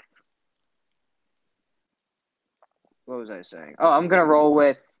with – what was I saying? Oh, I'm going to roll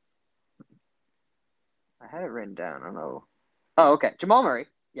with – I had it written down. I don't know. Oh, okay. Jamal Murray.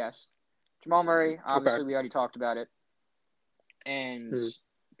 Yes. Jamal Murray. Obviously, we already talked about it. And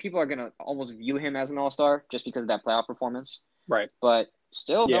people are going to almost view him as an All-Star just because of that playoff performance. Right. But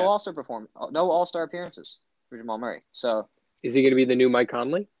still, no All-Star appearances for Jamal Murray. So is he going to be the new Mike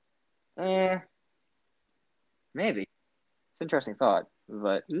Conley? Maybe. It's an interesting thought,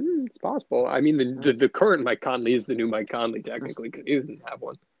 but it's possible. I mean, the current Mike Conley is the new Mike Conley technically because he doesn't have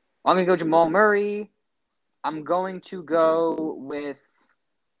one. I'm going to go Jamal Murray. I'm going to go with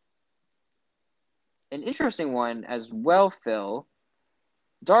an interesting one as well, Phil.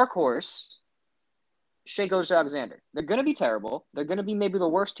 Dark horse, Shai Gilgeous-Alexander. They're going to be terrible. They're going to be maybe the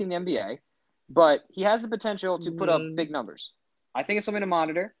worst team in the NBA, but he has the potential to put up big numbers. I think it's something to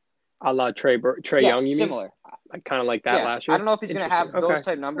monitor. A la Trae Young, you mean? Similar. Like kind of like that last year? I don't know if he's going to have those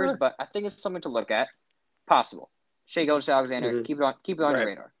type numbers, but I think it's something to look at. Possible. Shai Gilgeous-Alexander, keep it on your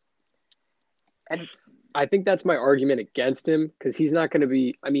radar. And I think that's my argument against him because he's not going to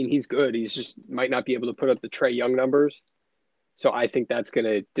be – I mean, he's good. He's just might not be able to put up the Trae Young numbers. So I think that's going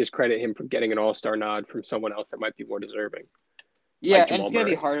to discredit him from getting an All-Star nod from someone else that might be more deserving. Yeah, like and it's going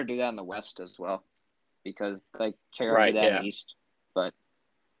to be harder to do that in the West as well because like Trae did that in the East. But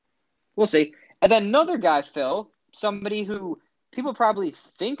we'll see. And then another guy, Phil, somebody who people probably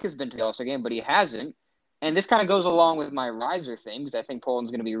think has been to the All-Star game, but he hasn't. And this kind of goes along with my riser thing because I think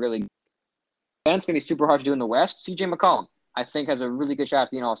Poland's going to be really – and it's going to be super hard to do in the West. CJ McCollum, I think, has a really good shot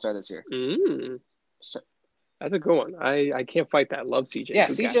at being an All-Star this year. So, that's a good one. I can't fight that. Love CJ. Yeah,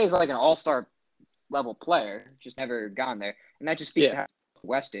 CJ is like an All-Star level player, just never gone there. And that just speaks to how the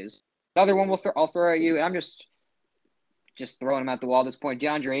West is. Another one I'll throw at you, and I'm just throwing him at the wall at this point.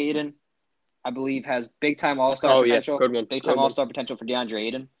 DeAndre Ayton, I believe, has big-time All-Star potential. Good one. Big-time All-Star potential for DeAndre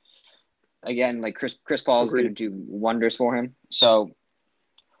Ayton. Again, like Chris Paul is going to do wonders for him. So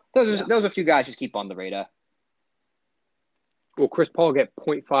those are a few guys just keep on the radar. Will Chris Paul get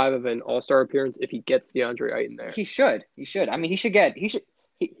 0.5 of an All-Star appearance if he gets DeAndre Ayton there? He should. I mean, he should. I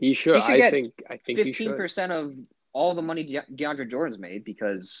think 15% of all the money DeAndre Jordan's made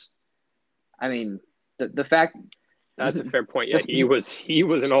because, I mean, the fact. That's a fair point. Yeah, he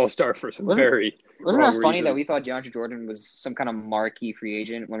was an All-Star for some wasn't that funny that we thought DeAndre Jordan was some kind of marquee free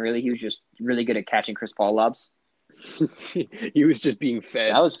agent when really he was just really good at catching Chris Paul lobs? He was just being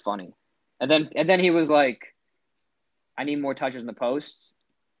fed. That was funny. And then he was like, I need more touches in the posts.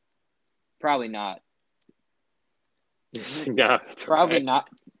 Probably not. Yeah, probably not.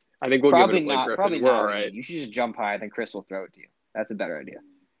 I think we'll probably give it a not. Probably We're not. all right. You should just jump high, then Chris will throw it to you. That's a better idea.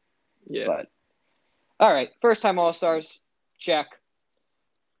 Yeah. But all right, first time All-Stars, check.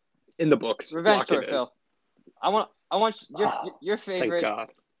 In the books. Revenge tour, Phil. I want your favorite. Thank God.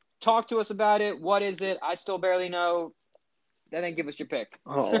 Talk to us about it. What is it? I still barely know. Then give us your pick.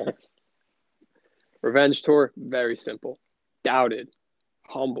 Revenge tour, very simple. Doubted,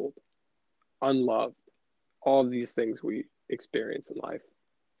 humbled, unloved. All of these things we experience in life.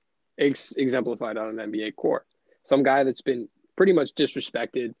 Exemplified on an NBA court. Some guy that's been pretty much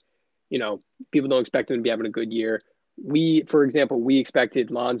disrespected. People don't expect him to be having a good year. For example, we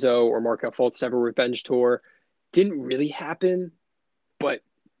expected Lonzo or Markelle Fultz to have a revenge tour. Didn't really happen, but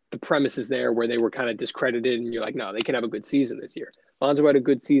the premise is there where they were kind of discredited, and you're like, no, they can have a good season this year. Lonzo had a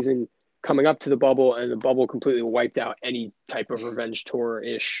good season coming up to the bubble, and the bubble completely wiped out any type of revenge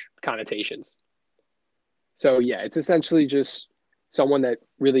tour-ish connotations. So, yeah, it's essentially just someone that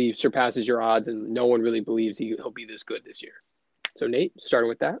really surpasses your odds, and no one really believes he'll be this good this year. So, Nate, starting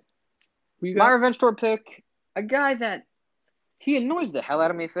with that. Who you My got? revenge tour pick, a guy that he annoys the hell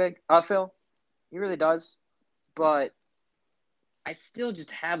out of me, Phil. He really does. But I still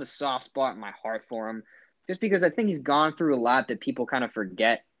just have a soft spot in my heart for him just because I think he's gone through a lot that people kind of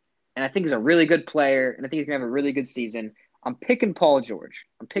forget. And I think he's a really good player, and I think he's going to have a really good season. I'm picking Paul George.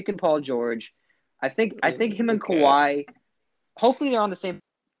 I think him and Okay. Kawhi, hopefully they're on the same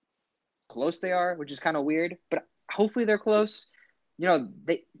close they are, which is kind of weird, but hopefully they're close. You know,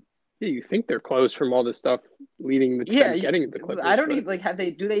 Yeah, you think they're close from all the stuff leading to them getting the Clippers. I don't even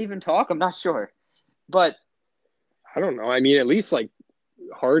do they even talk? I'm not sure. But I don't know. I mean, at least like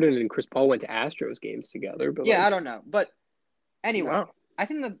Harden and Chris Paul went to Astros games together, but yeah, I don't know. But anyway, wow. I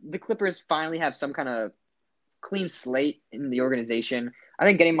think the Clippers finally have some kind of clean slate in the organization. I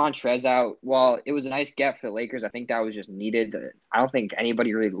think getting Montrez out, while it was a nice get for the Lakers, I think that was just needed. I don't think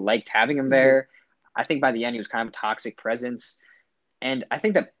anybody really liked having him there. I think by the end he was kind of a toxic presence. And I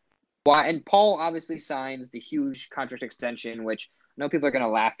think that and Paul obviously signs the huge contract extension, which I know people are going to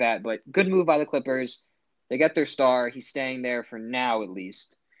laugh at, but good move by the Clippers. They get their star. He's staying there for now, at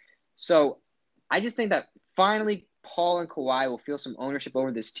least. So I just think that finally Paul and Kawhi will feel some ownership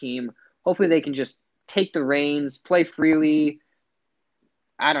over this team. Hopefully they can just take the reins, play freely.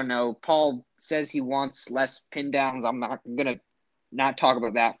 I don't know. Paul says he wants less pin downs. I'm going to not talk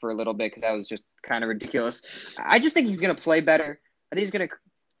about that for a little bit because that was just kind of ridiculous. I just think he's going to play better. I think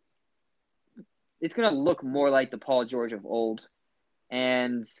it's going to look more like the Paul George of old.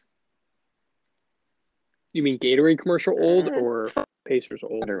 And you mean Gatorade commercial old or Pacers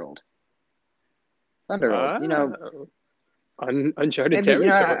old? Thunder old. Thunder old. Uncharted maybe,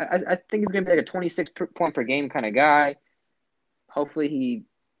 territory. I think he's going to be like a 26 point per game kind of guy. Hopefully he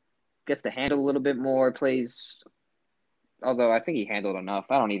gets to handle a little bit more, plays. Although I think he handled enough.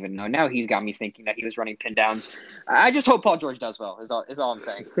 I don't even know. Now he's got me thinking that he was running pin downs. I just hope Paul George does well, is all I'm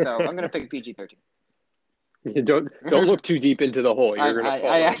saying. So I'm going to pick PG-13. Don't look too deep into the hole. You're going to fall.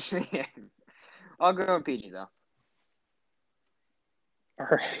 I actually am. I'll go with PG, though. All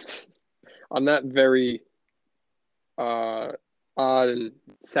right. On that very odd and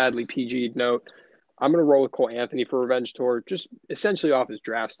sadly PG note, I'm going to roll with Cole Anthony for Revenge Tour, just essentially off his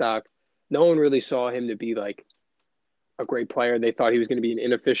draft stock. No one really saw him to be like a great player. They thought he was going to be an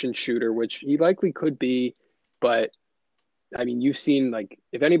inefficient shooter, which he likely could be. But, I mean, you've seen, like,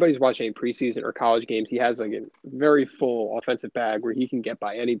 if anybody's watching any preseason or college games, he has, like, a very full offensive bag where he can get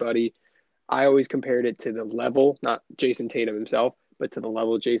by anybody. I always compared it to the level, not Jason Tatum himself, but to the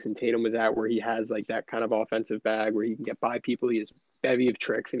level Jason Tatum was at where he has, like, that kind of offensive bag where he can get by people. He has a bevy of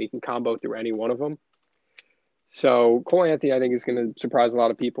tricks, and he can combo through any one of them. So Cole Anthony, I think, is going to surprise a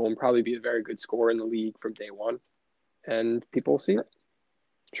lot of people and probably be a very good scorer in the league from day one. And people will see it.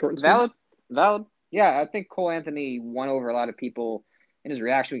 Short and sweet. Valid. Yeah, I think Cole Anthony won over a lot of people in his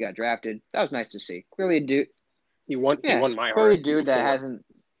reaction. We got drafted. That was nice to see. Clearly a dude. He won my heart. Clearly a dude that hasn't.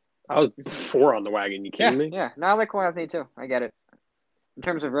 I was 4 on the wagon. You kidding me? Yeah. Now I like Cole Anthony too. I get it. In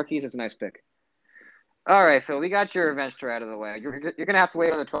terms of rookies, it's a nice pick. All right, Phil. We got your revenge tour out of the way. You're gonna have to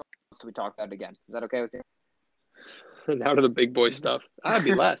wait on the 12 until we talk about it again. Is that okay with you? Now to the big boy stuff. I'd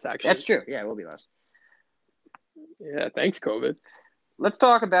be less, actually. That's true. Yeah, it will be less. Yeah, thanks, COVID. Let's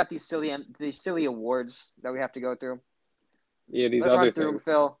talk about these silly awards that we have to go through. Yeah, Let's other run things. through them,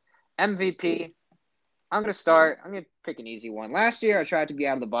 Phil. MVP. I'm going to start. I'm going to pick an easy one. Last year, I tried to be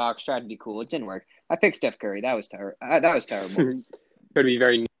out of the box, tried to be cool. It didn't work. I picked Steph Curry. That was terrible. Better be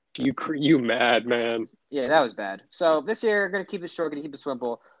very you mad, man. Yeah, that was bad. So this year, going to keep it short, going to keep it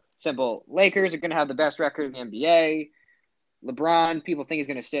simple. Lakers are going to have the best record in the NBA. LeBron, people think he's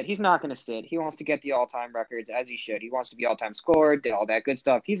going to sit. He's not going to sit. He wants to get the all-time records, as he should. He wants to be all-time scorer, did all that good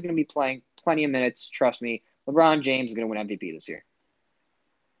stuff. He's going to be playing plenty of minutes. Trust me. LeBron James is going to win MVP this year.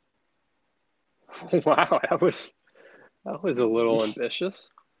 Wow, that was a little ambitious.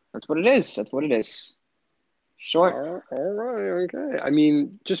 That's what it is. Short. All right, okay. I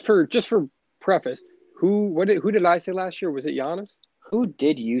mean, just for preface, who did I say last year? Was it Giannis? Who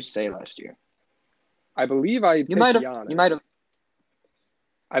did you say last year? I believe I picked Giannis. You might have.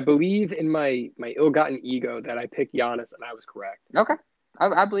 I believe in my ill-gotten ego that I picked Giannis, and I was correct. Okay,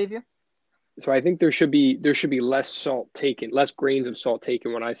 I believe you. So I think there should be less salt taken, less grains of salt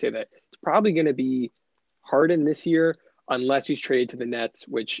taken when I say that. It's probably going to be Harden this year, unless he's traded to the Nets,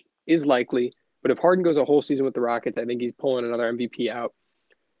 which is likely. But if Harden goes a whole season with the Rockets, I think he's pulling another MVP out.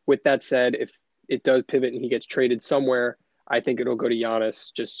 With that said, if it does pivot and he gets traded somewhere, I think it'll go to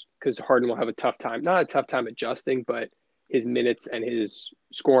Giannis just because Harden will have a tough time. Not a tough time adjusting, but his minutes and his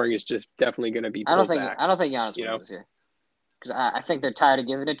scoring is just definitely going to be pulled back. I don't think Giannis wins this year because I think they're tired of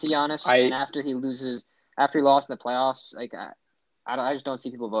giving it to Giannis. And after he lost in the playoffs, like I just don't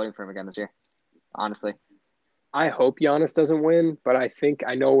see people voting for him again this year. Honestly, I hope Giannis doesn't win, but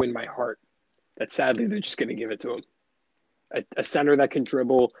I know in my heart that sadly they're just going to give it to him. A center that can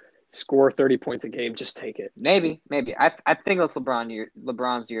dribble, score 30 points a game, just take it. Maybe. I think it's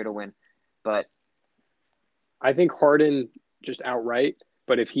LeBron's year to win, but I think Harden just outright.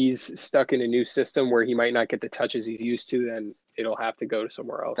 But if he's stuck in a new system where he might not get the touches he's used to, then it'll have to go to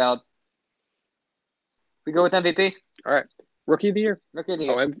somewhere else. Valid. We go with MVP. All right, Rookie of the Year. Rookie of the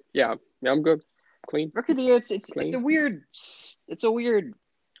Year. Yeah, I'm good. Clean. Rookie of the Year. It's a weird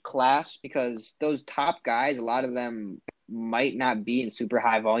class because those top guys, a lot of them might not be in super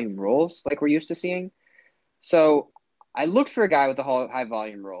high volume roles like we're used to seeing. So I looked for a guy with a high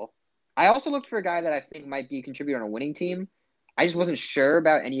volume role. I also looked for a guy that I think might be a contributor on a winning team. I just wasn't sure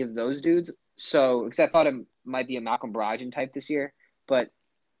about any of those dudes. So, because I thought it might be a Malcolm Brogdon type this year, but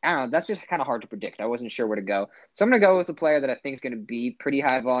I don't know. That's just kind of hard to predict. I wasn't sure where to go. So I'm going to go with a player that I think is going to be pretty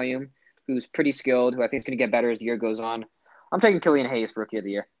high volume, who's pretty skilled, who I think is going to get better as the year goes on. I'm taking Killian Hayes for Rookie of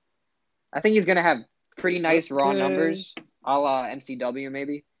the Year. I think he's going to have pretty nice raw numbers, a la MCW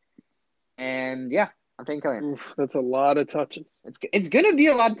maybe. And yeah, I'm taking Killian. Oof, that's a lot of touches. It's going to be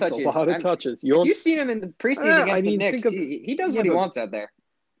a lot of touches. A lot of touches. If you've seen him in the preseason against the Knicks, he does what he wants out there.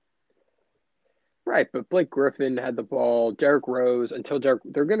 Right, but Blake Griffin had the ball. Derrick Rose,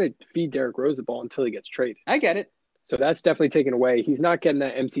 they're going to feed Derrick Rose the ball until he gets traded. I get it. So that's definitely taken away. He's not getting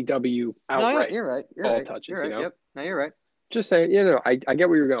that MCW outright. No, you're right. Ball touches, You're right. you know? Yep. No, you're right. Just saying, I get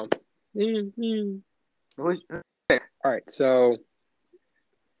where you're going. Who's all right, so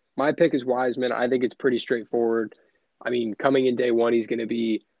my pick is Wiseman. I think it's pretty straightforward. I mean, coming in day one, he's going to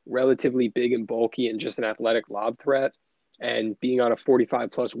be relatively big and bulky and just an athletic lob threat. And being on a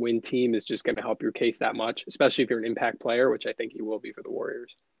 45-plus win team is just going to help your case that much, especially if you're an impact player, which I think he will be for the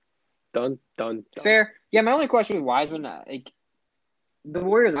Warriors. Done. Fair. Yeah, my only question with Wiseman, the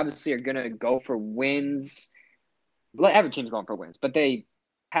Warriors obviously are going to go for wins. Every team's going for wins, but they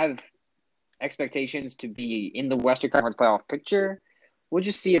have expectations to be in the Western Conference playoff picture. We'll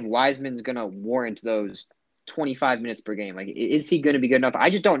just see if Wiseman's going to warrant those 25 minutes per game. Like, is he going to be good enough?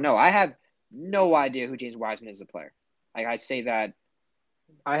 I just don't know. I have no idea who James Wiseman is as a player. Like, I say that.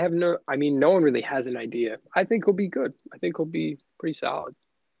 no one really has an idea. I think he'll be good. I think he'll be pretty solid.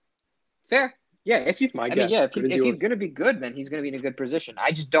 Fair. Yeah, if he's going to be good, then he's going to be in a good position.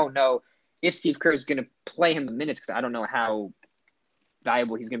 I just don't know if Steve Kerr is going to play him the minutes because I don't know how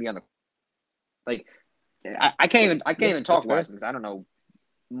valuable he's going to be on the. Like, I can't even talk Wiseman because I don't know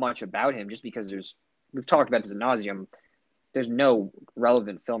much about him just because we've talked about this ad nauseum. There's no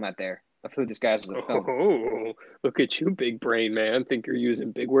relevant film out there of who this guy is as a film. Oh, look at you, big brain man. Think you're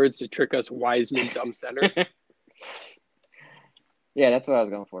using big words to trick us Wiseman dumb centers? Yeah, that's what I was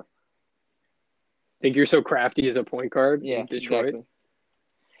going for. Think you're so crafty as a point guard in Detroit? Exactly.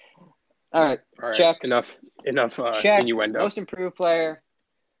 All right. Check. Enough Check. Innuendo. Most improved player.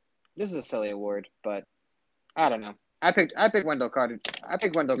 This is a silly award, but I don't know. I picked Wendell Carter. I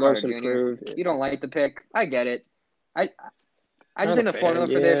picked Wendell Carter Jr. Improved. You don't like the pick. I get it. I just think the formula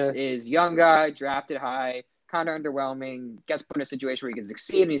for this is young guy, drafted high, kind of underwhelming, gets put in a situation where he can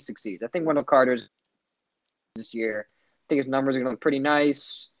succeed and he succeeds. I think Wendell Carter's this year. I think his numbers are going to look pretty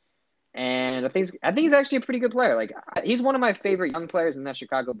nice. And I think he's actually a pretty good player. Like, he's one of my favorite young players in that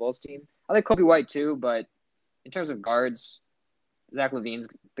Chicago Bulls team. I like Kobe White too, but in terms of guards, Zach LaVine's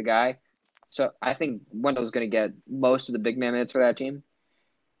the guy. So I think Wendell's going to get most of the big man minutes for that team.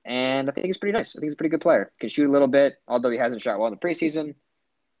 And I think he's pretty nice. I think he's a pretty good player. Can shoot a little bit, although he hasn't shot well in the preseason.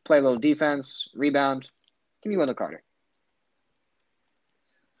 Play a little defense, rebound. Give me Wendell Carter.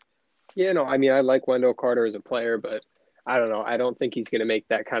 Yeah, no, I mean, I like Wendell Carter as a player, but I don't know. I don't think he's going to make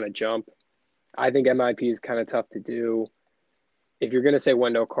that kind of jump. I think MIP is kind of tough to do. If you're going to say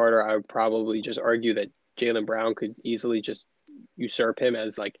Wendell Carter, I would probably just argue that Jaylen Brown could easily just usurp him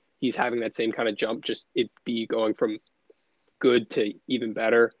as, like, he's having that same kind of jump, just it be going from good to even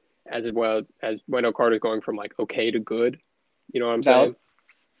better, as well as Wendell Carter's going from, like, okay to good. You know what I'm saying?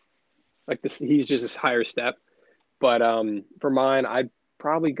 Like, he's just this higher step. But for mine, I'd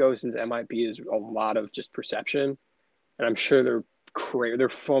probably go, since MIP is a lot of just perception, and I'm sure they're they're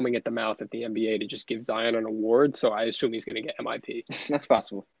foaming at the mouth at the NBA to just give Zion an award. So I assume he's going to get MIP. That's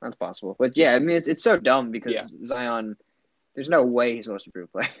possible. That's possible. But yeah, I mean, it's so dumb Yeah. because Zion, there's no way he's most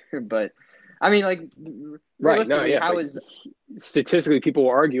improved player. But I mean, like Right. No, realistically, yeah. how is Statistically, people will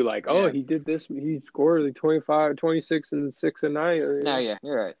argue like, oh, yeah. he did this. He scored like 25, 26, and 6 and 9. No, yeah,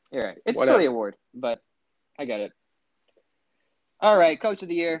 you're right. You're right. It's a silly Whatever. award, but I get it. All right, Coach of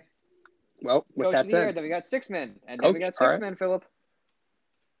the Year. Well, with Coach that of the Year. said, Then we got six men, and then we got all six right. men. Philip.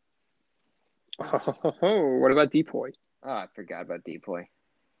 Oh, what about Depoy? Oh, I forgot about Depoy.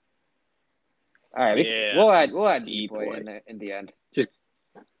 All right, Yeah, we'll add Depoy in the end. Just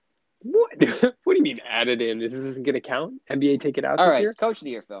what? What do you mean added in? This isn't going to count? NBA take it out All this right, year? Coach of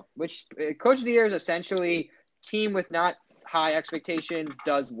the Year, Phil. Which Coach of the Year is essentially team with not high expectations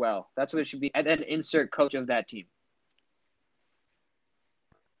does well. That's what it should be, and then insert coach of that team.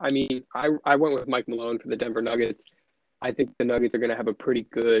 I mean, I went with Mike Malone for the Denver Nuggets. I think the Nuggets are going to have a pretty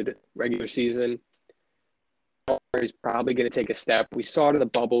good regular season. He's probably going to take a step. We saw it in the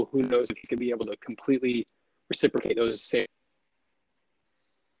bubble. Who knows if he's going to be able to completely reciprocate those same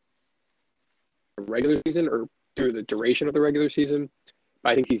regular season or through the duration of the regular season.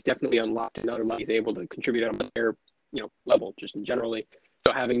 But I think he's definitely unlocked another level. He's able to contribute at a higher, level just in generally.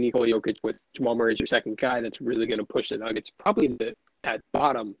 So having Nikola Jokic with Jamal Murray as your second guy, that's really going to push the Nuggets probably at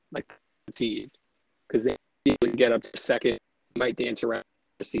bottom, like seed, because they would get up to second, might dance around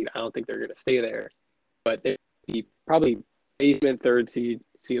the seed. I don't think they're going to stay there, but they'd be probably basement third seed,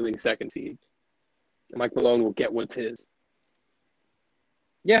 ceiling second seed. And Mike Malone will get what's his.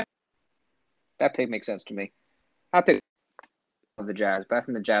 Yeah, that pick makes sense to me. I pick the Jazz, but I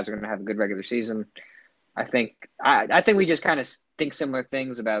think the Jazz are going to have a good regular season. I think we just kind of think similar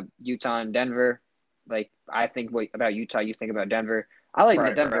things about Utah and Denver. Like I think about Utah, you think about Denver. I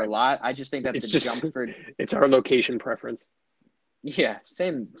like Denver a lot. I just think that it's jump for it's our location preference. Yeah,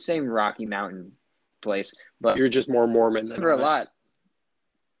 same Rocky Mountain place, but you're just more Mormon than Denver a lot.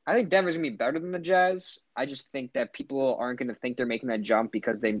 I think Denver's gonna be better than the Jazz. I just think that people aren't gonna think they're making that jump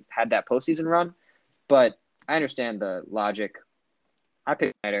because they had that postseason run. But I understand the logic. I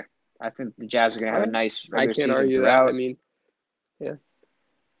pick Snyder. I think the Jazz are going to have a nice regular season argue throughout. That. I mean, yeah.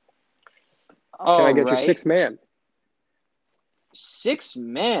 Can I get your sixth man? Sixth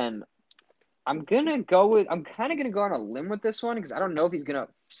man. I'm kind of going to go on a limb with this one because I don't know if he's going to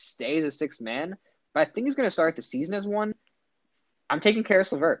stay as a sixth man, but I think he's going to start the season as one. I'm taking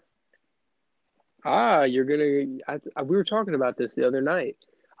Caris LeVert. You're going to – we were talking about this the other night.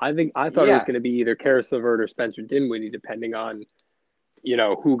 I thought it was going to be either Caris LeVert or Spencer Dinwiddie, depending on –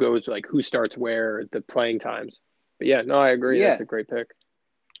 who goes, like, who starts where, the playing times. But, yeah, no, I agree. Yeah. That's a great pick.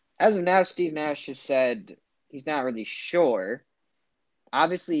 As of now, Steve Nash has said he's not really sure.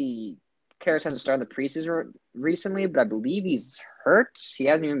 Obviously, Caris hasn't started the preseason recently, but I believe he's hurt. He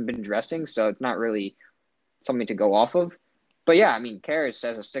hasn't even been dressing, so it's not really something to go off of. But, yeah, I mean, Caris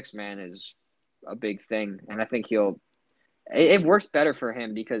as a sixth man is a big thing, and I think it works better for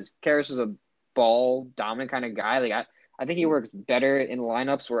him because Caris is a ball-dominant kind of guy. Like, I think he works better in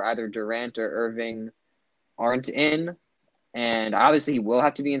lineups where either Durant or Irving aren't in. And obviously he will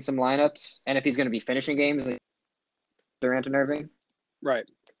have to be in some lineups. And if he's going to be finishing games, like Durant and Irving. Right.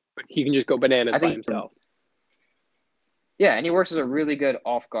 But he can just go bananas by himself. Yeah, and he works as a really good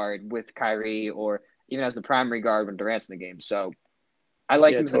off guard with Kyrie or even as the primary guard when Durant's in the game. So I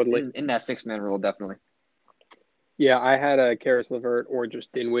like him in that six-man role, definitely. Yeah, I had a Caris LeVert or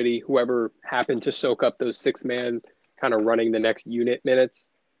just Dinwiddie, whoever happened to soak up those six-man kind of running the next unit minutes,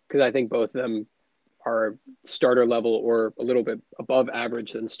 because I think both of them are starter level or a little bit above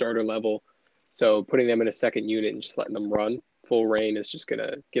average than starter level. So putting them in a second unit and just letting them run full reign is just going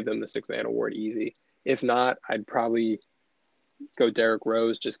to give them the six-man award easy. If not, I'd probably go Derrick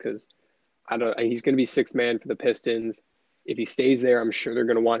Rose just because he's going to be sixth man for the Pistons. If he stays there, I'm sure they're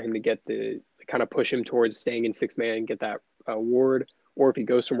going to want him to get kind of push him towards staying in sixth man and get that award. Or if he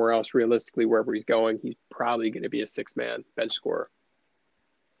goes somewhere else, realistically, wherever he's going, he's probably going to be a six-man bench scorer.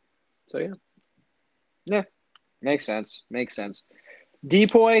 So, yeah. Yeah, makes sense.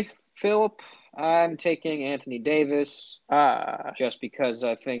 Depoy, Philip, I'm taking Anthony Davis just because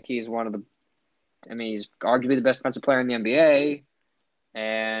I think he's he's arguably the best defensive player in the NBA,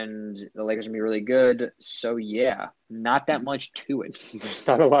 and the Lakers are going to be really good. So, yeah, not that much to it. There's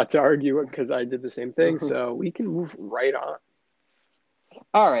not a lot to argue because I did the same thing, so we can move right on.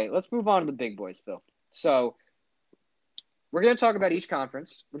 All right, let's move on to the big boys, Phil. So we're going to talk about each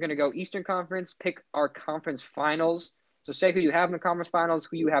conference. We're going to go Eastern Conference, pick our conference finals. So say who you have in the conference finals,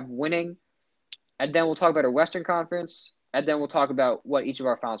 who you have winning, and then we'll talk about our Western Conference, and then we'll talk about what each of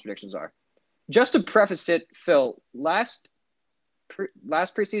our finals predictions are. Just to preface it, Phil, last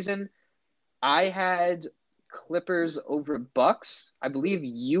last preseason, I had Clippers over Bucks. I believe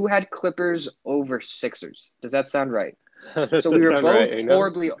you had Clippers over Sixers. Does that sound right? That So we does were sound both right,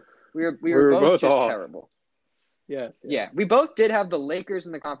 horribly. We were We were both both just off. terrible. Yes. Yeah, we both did have the Lakers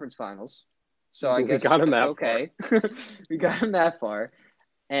in the conference finals, so I We guess got him that's that far. okay. We got him that far,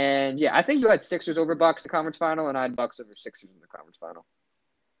 and yeah, I think you had Sixers over Bucks in the conference final, and I had Bucks over Sixers in the conference final.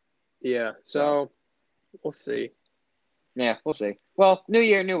 Yeah. So So we'll see. yeah, we'll see. Well, new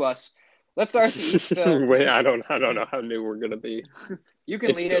year, new us. Let's start at the East, Phil. Wait, I don't know how new we're gonna be. You can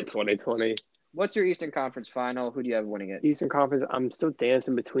It's lead still it. 2020. What's your Eastern Conference final? Who do you have winning it? Eastern Conference, I'm still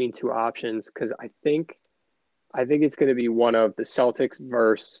dancing between two options because I think it's gonna be one of the Celtics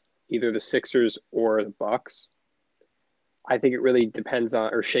versus either the Sixers or the Bucks. I think it really depends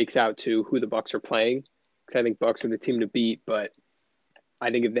on or shakes out to who the Bucks are playing. Because I think Bucks are the team to beat, but I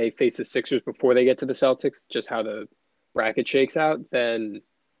think if they face the Sixers before they get to the Celtics, just how the bracket shakes out, then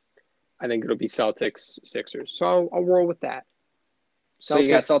I think it'll be Celtics Sixers. So I'll roll with that. So you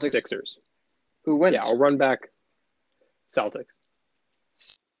got Celtics Celtics. Sixers. Who Yeah, wins? I'll run back Celtics.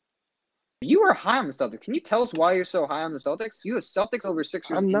 You are high on the Celtics. Can you tell us why you're so high on the Celtics? You have Celtics over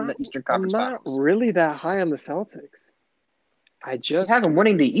Sixers in the Eastern I'm Conference not Finals. really that high on the Celtics. I You just have them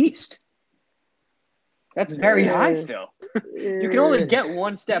winning the East. That's very high, eh, Phil. You can only get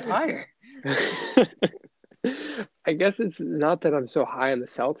one step higher. I guess it's not that I'm so high on the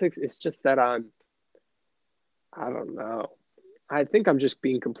Celtics. It's just that I don't know. I think I'm just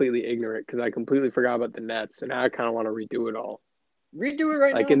being completely ignorant because I completely forgot about the Nets, and now I kind of want to redo it all. Redo it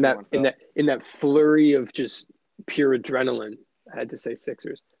right Like now if you want, Phil. in that flurry of just pure adrenaline, I had to say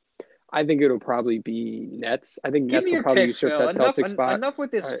Sixers. I think it'll probably be Nets. I think Give Nets me will your probably pick, usurp Phil. that Celtic spot. Enough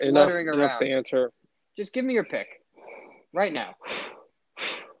with this Enough fluttering enough around. banter. Just give me your pick right now.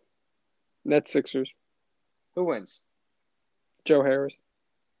 Nets Sixers. Who wins? Joe Harris.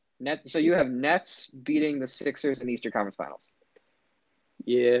 So you have Nets beating the Sixers in the Eastern Conference Finals.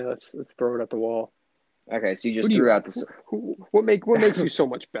 Yeah, let's throw it at the wall. Okay, so you Who just do you threw out have? the. What makes you so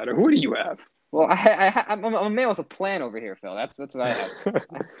much better? Who do you have? Well, I'm a man with a plan over here, Phil. That's what I have.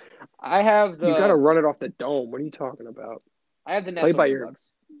 I have You got to the run it off the dome. What are you talking about? Nets Play by over the your. Bucks.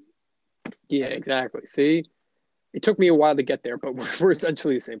 Yeah, I think exactly. See, it took me a while to get there, but we're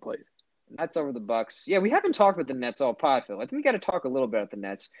essentially the same place. Nets over the Bucks. Yeah, we haven't talked about the Nets all pod, Phil. I think we got to talk a little bit about the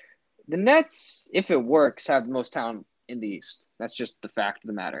Nets. The Nets, if it works, have the most talent in the East. That's just the fact of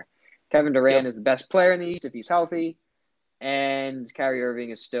the matter. Kevin Durant Yep. is the best player in the East if he's healthy, and Kyrie Irving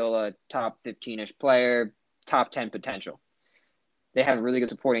is still a top 15-ish player, top 10 potential. They have a really good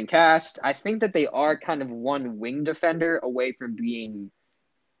supporting cast. I think that they are kind of one wing defender away from being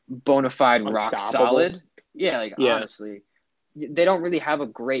bona fide rock Unstoppable. solid. Yeah, like Yeah. honestly, they don't really have a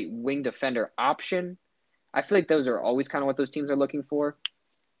great wing defender option. I feel like those are always kind of what those teams are looking for.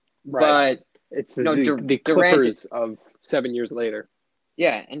 Right. But It's no, the Durant, Clippers of 7 years later.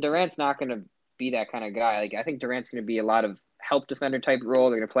 yeah, and Durant's not going to be that kind of guy. Like I think Durant's going to be a lot of help defender type role.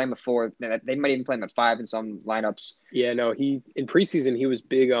 They're going to play him at 4. They might even play him at 5 in some lineups. Yeah, no, in preseason he was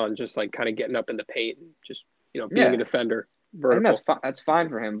big on just like kind of getting up in the paint, and just being Yeah, a defender, I think vertical. that's fine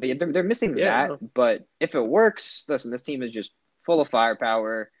for him. But they're missing Yeah, that. no. But if it works, listen, this team is just full of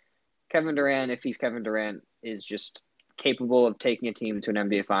firepower. Kevin Durant, if he's Kevin Durant, is just capable of taking a team to an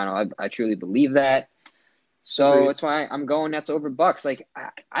NBA final. I truly believe that. So Agreed. that's why I'm going Nets over Bucks. Like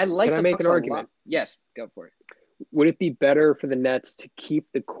I like Can I the make Bucks an a argument? lot. Yes, go for it. Would it be better for the Nets to keep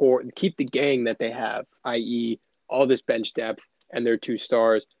the core, keep the gang that they have, i.e., all this bench depth and their 2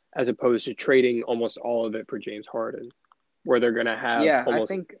 stars, as opposed to trading almost all of it for James Harden, where they're going to have Yeah, I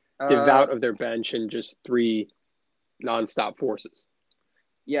almost think devout of their bench and just 3 nonstop forces?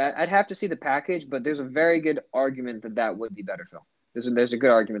 yeah, I'd have to see the package, but there's a very good argument that would be better, Phil. There's a good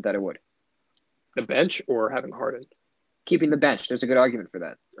argument that it would. The bench or having Harden? Keeping the bench, there's a good argument for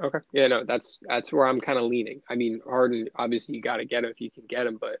that. Okay. Yeah, no, that's where I'm kind of leaning. I mean, Harden, obviously you got to get him if you can get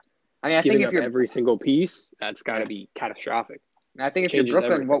him, but I mean, giving up every single piece, that's got to be catastrophic. I think if you're Changes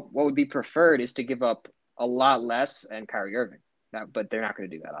Brooklyn, everything. what would be preferred is to give up a lot less and Kyrie Irving. But they're not going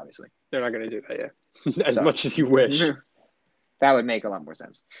to do that, obviously. They're not going to do that, yeah. As much as you wish. That would make a lot more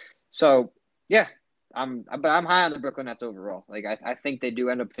sense. So, yeah, I'm high on the Brooklyn Nets overall. Like, I think they do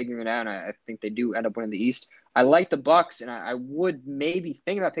end up figuring it out, and I think they do end up winning the East. I like the Bucks, and I would maybe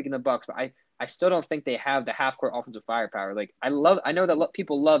think about picking the Bucks, but I still don't think they have the half-court offensive firepower. Like, I know that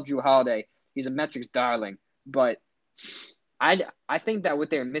people love Jrue Holiday. He's a metrics darling, but I think that what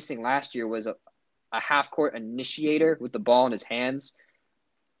they were missing last year was a half-court initiator with the ball in his hands,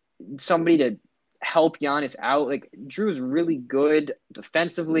 somebody to help Giannis out. Like, Drew's really good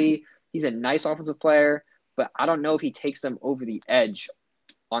defensively. He's a nice offensive player, but I don't know if he takes them over the edge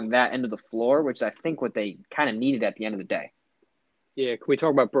on that end of the floor, which is, I think, what they kind of needed at the end of the day. Yeah, can we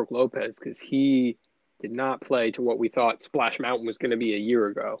talk about Brooke Lopez? Because he did not play to what we thought Splash Mountain was going to be a year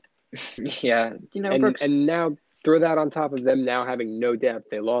ago. Yeah, And Brooks. and now throw that on top of them now having no depth.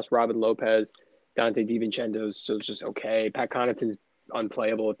 They lost Robin Lopez, Dante DiVincenzo, so it's just okay. Pat Connaughton's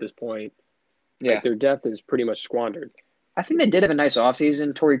unplayable at this point. Yeah, Like their depth is pretty much squandered. I think they did have a nice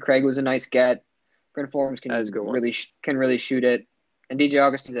offseason. Torrey Craig was a nice get. Brent Forbes That is a good one. can really shoot it, and DJ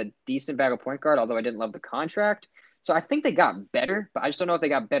Augustine's a decent backup point guard. Although I didn't love the contract, so I think they got better, but I just don't know if they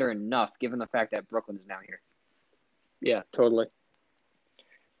got better enough given the fact that Brooklyn is now here. Yeah, totally.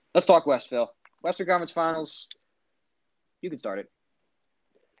 Let's talk West, Phil. Western Conference Finals. You can start it.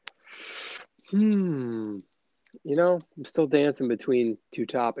 I'm still dancing between two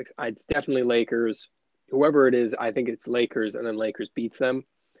topics. It's definitely Lakers. Whoever it is, I think it's Lakers, and then Lakers beats them.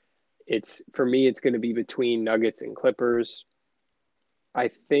 For me, it's going to be between Nuggets and Clippers. I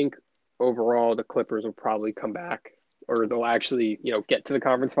think overall the Clippers will probably come back, or they'll actually, get to the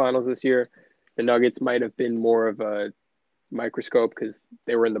conference finals this year. The Nuggets might have been more of a microscope because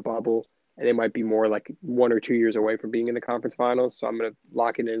they were in the bubble, and they might be more like 1 or 2 years away from being in the conference finals. So I'm going to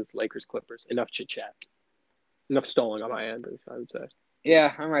lock it in as Lakers Clippers. Enough chit chat. Enough stalling on my end, I would say.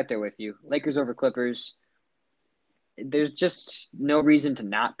 Yeah, I'm right there with you. Lakers over Clippers. There's just no reason to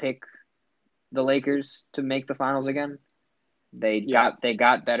not pick the Lakers to make the finals again. They got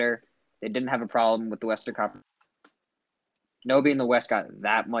better. They didn't have a problem with the Western Conference. Nobody in the West got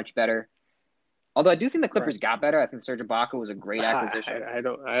that much better. Although I do think the Clippers got better. I think Serge Ibaka was a great acquisition. I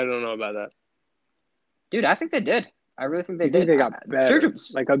don't know about that. Dude, I think they did. I really think they did. Think they got better,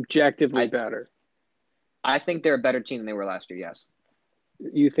 like objectively better. I think they're a better team than they were last year, yes.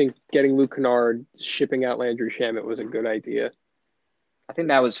 You think getting Luke Kennard, shipping out Landry Shamet was a good idea? I think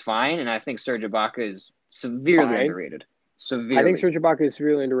that was fine, and I think Serge Ibaka is severely underrated. Severely. I think Serge Ibaka is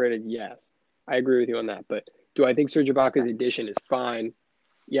severely underrated, yes. I agree with you on that. But do I think Serge Ibaka's addition is fine?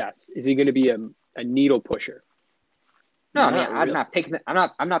 Yes. Is he going to be a needle pusher? No, I mean,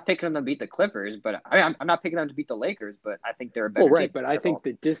 I'm not picking them to beat the Clippers, but I'm not picking them to beat the Lakers. But I think they're a better team. But I think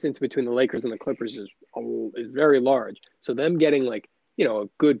the distance between the Lakers and the Clippers is very large. So them getting a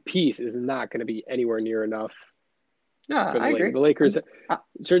good piece is not going to be anywhere near enough. No, I agree. The Lakers,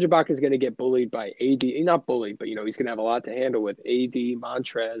 Serge Ibaka is going to get bullied by AD. Not bullied, but he's going to have a lot to handle with AD,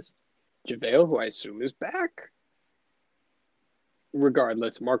 Montrez, JaVale, who I assume is back.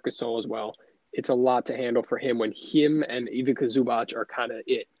 Regardless, Marc Gasol as well. It's a lot to handle for him when him and Ivica Zubac are kind of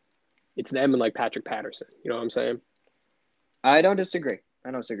it. It's them and Patrick Patterson. You know what I'm saying? I don't disagree.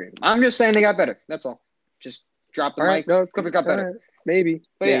 I'm just saying they got better. That's all. Just drop the mic. No, Clippers got better. Right. Maybe.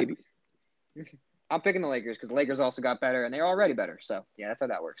 Yeah. I'm picking the Lakers because the Lakers also got better, and they're already better. So, yeah, that's how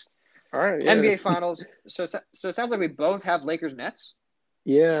that works. All right. Yeah. NBA Finals. So it sounds like we both have Lakers Nets.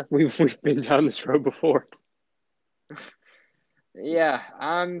 Yeah, we've been down this road before. Yeah,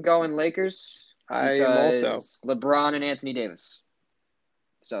 I'm going Lakers. I am also. LeBron and Anthony Davis.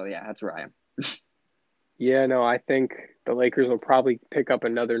 So, yeah, that's where I am. Yeah, no, I think the Lakers will probably pick up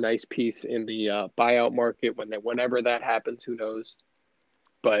another nice piece in the buyout market whenever that happens. Who knows?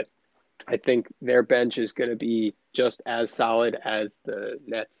 But I think their bench is going to be just as solid as the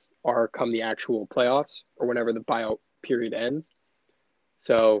Nets are come the actual playoffs or whenever the buyout period ends.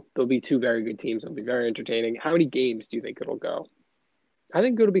 So there'll be two very good teams. It'll be very entertaining. How many games do you think it'll go? I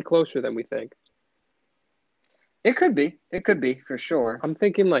think it'll be closer than we think. It could be. It could be, for sure. I'm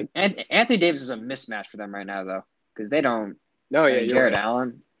thinking Anthony Davis is a mismatch for them right now, though, because they don't. No, yeah, Jared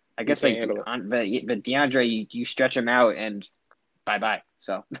Allen. I guess but DeAndre, you stretch him out and bye-bye.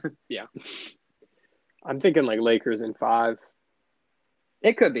 So yeah, I'm thinking Lakers in 5.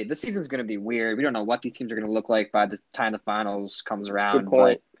 It could be. The season's going to be weird. We don't know what these teams are going to look like by the time the finals comes around. Good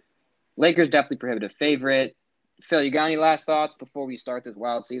point. But Lakers definitely prohibitive favorite. Phil, you got any last thoughts before we start this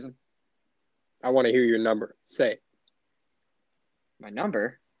wild season? I want to hear your number. Say it. My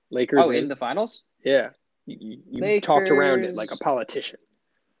number? Lakers in the finals? Yeah. You talked around it like a politician.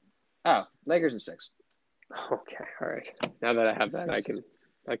 Oh, Lakers in 6. Okay, all right. Now that I have that, I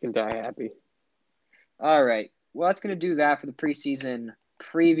can die happy. All right. Well, that's going to do that for the preseason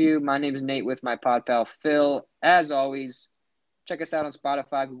preview. My name is Nate with my pod pal Phil. As always, check us out on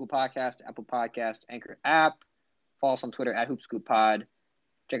Spotify, Google Podcast, Apple Podcast, Anchor app. Follow us on Twitter at HoopScoopPod.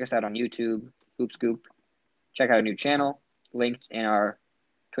 Check us out on YouTube, HoopScoop. Check out our new channel, linked in our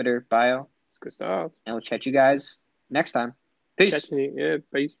Twitter bio. It's good stuff. And we'll chat you guys next time. Peace. Yeah,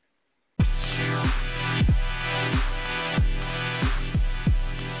 peace.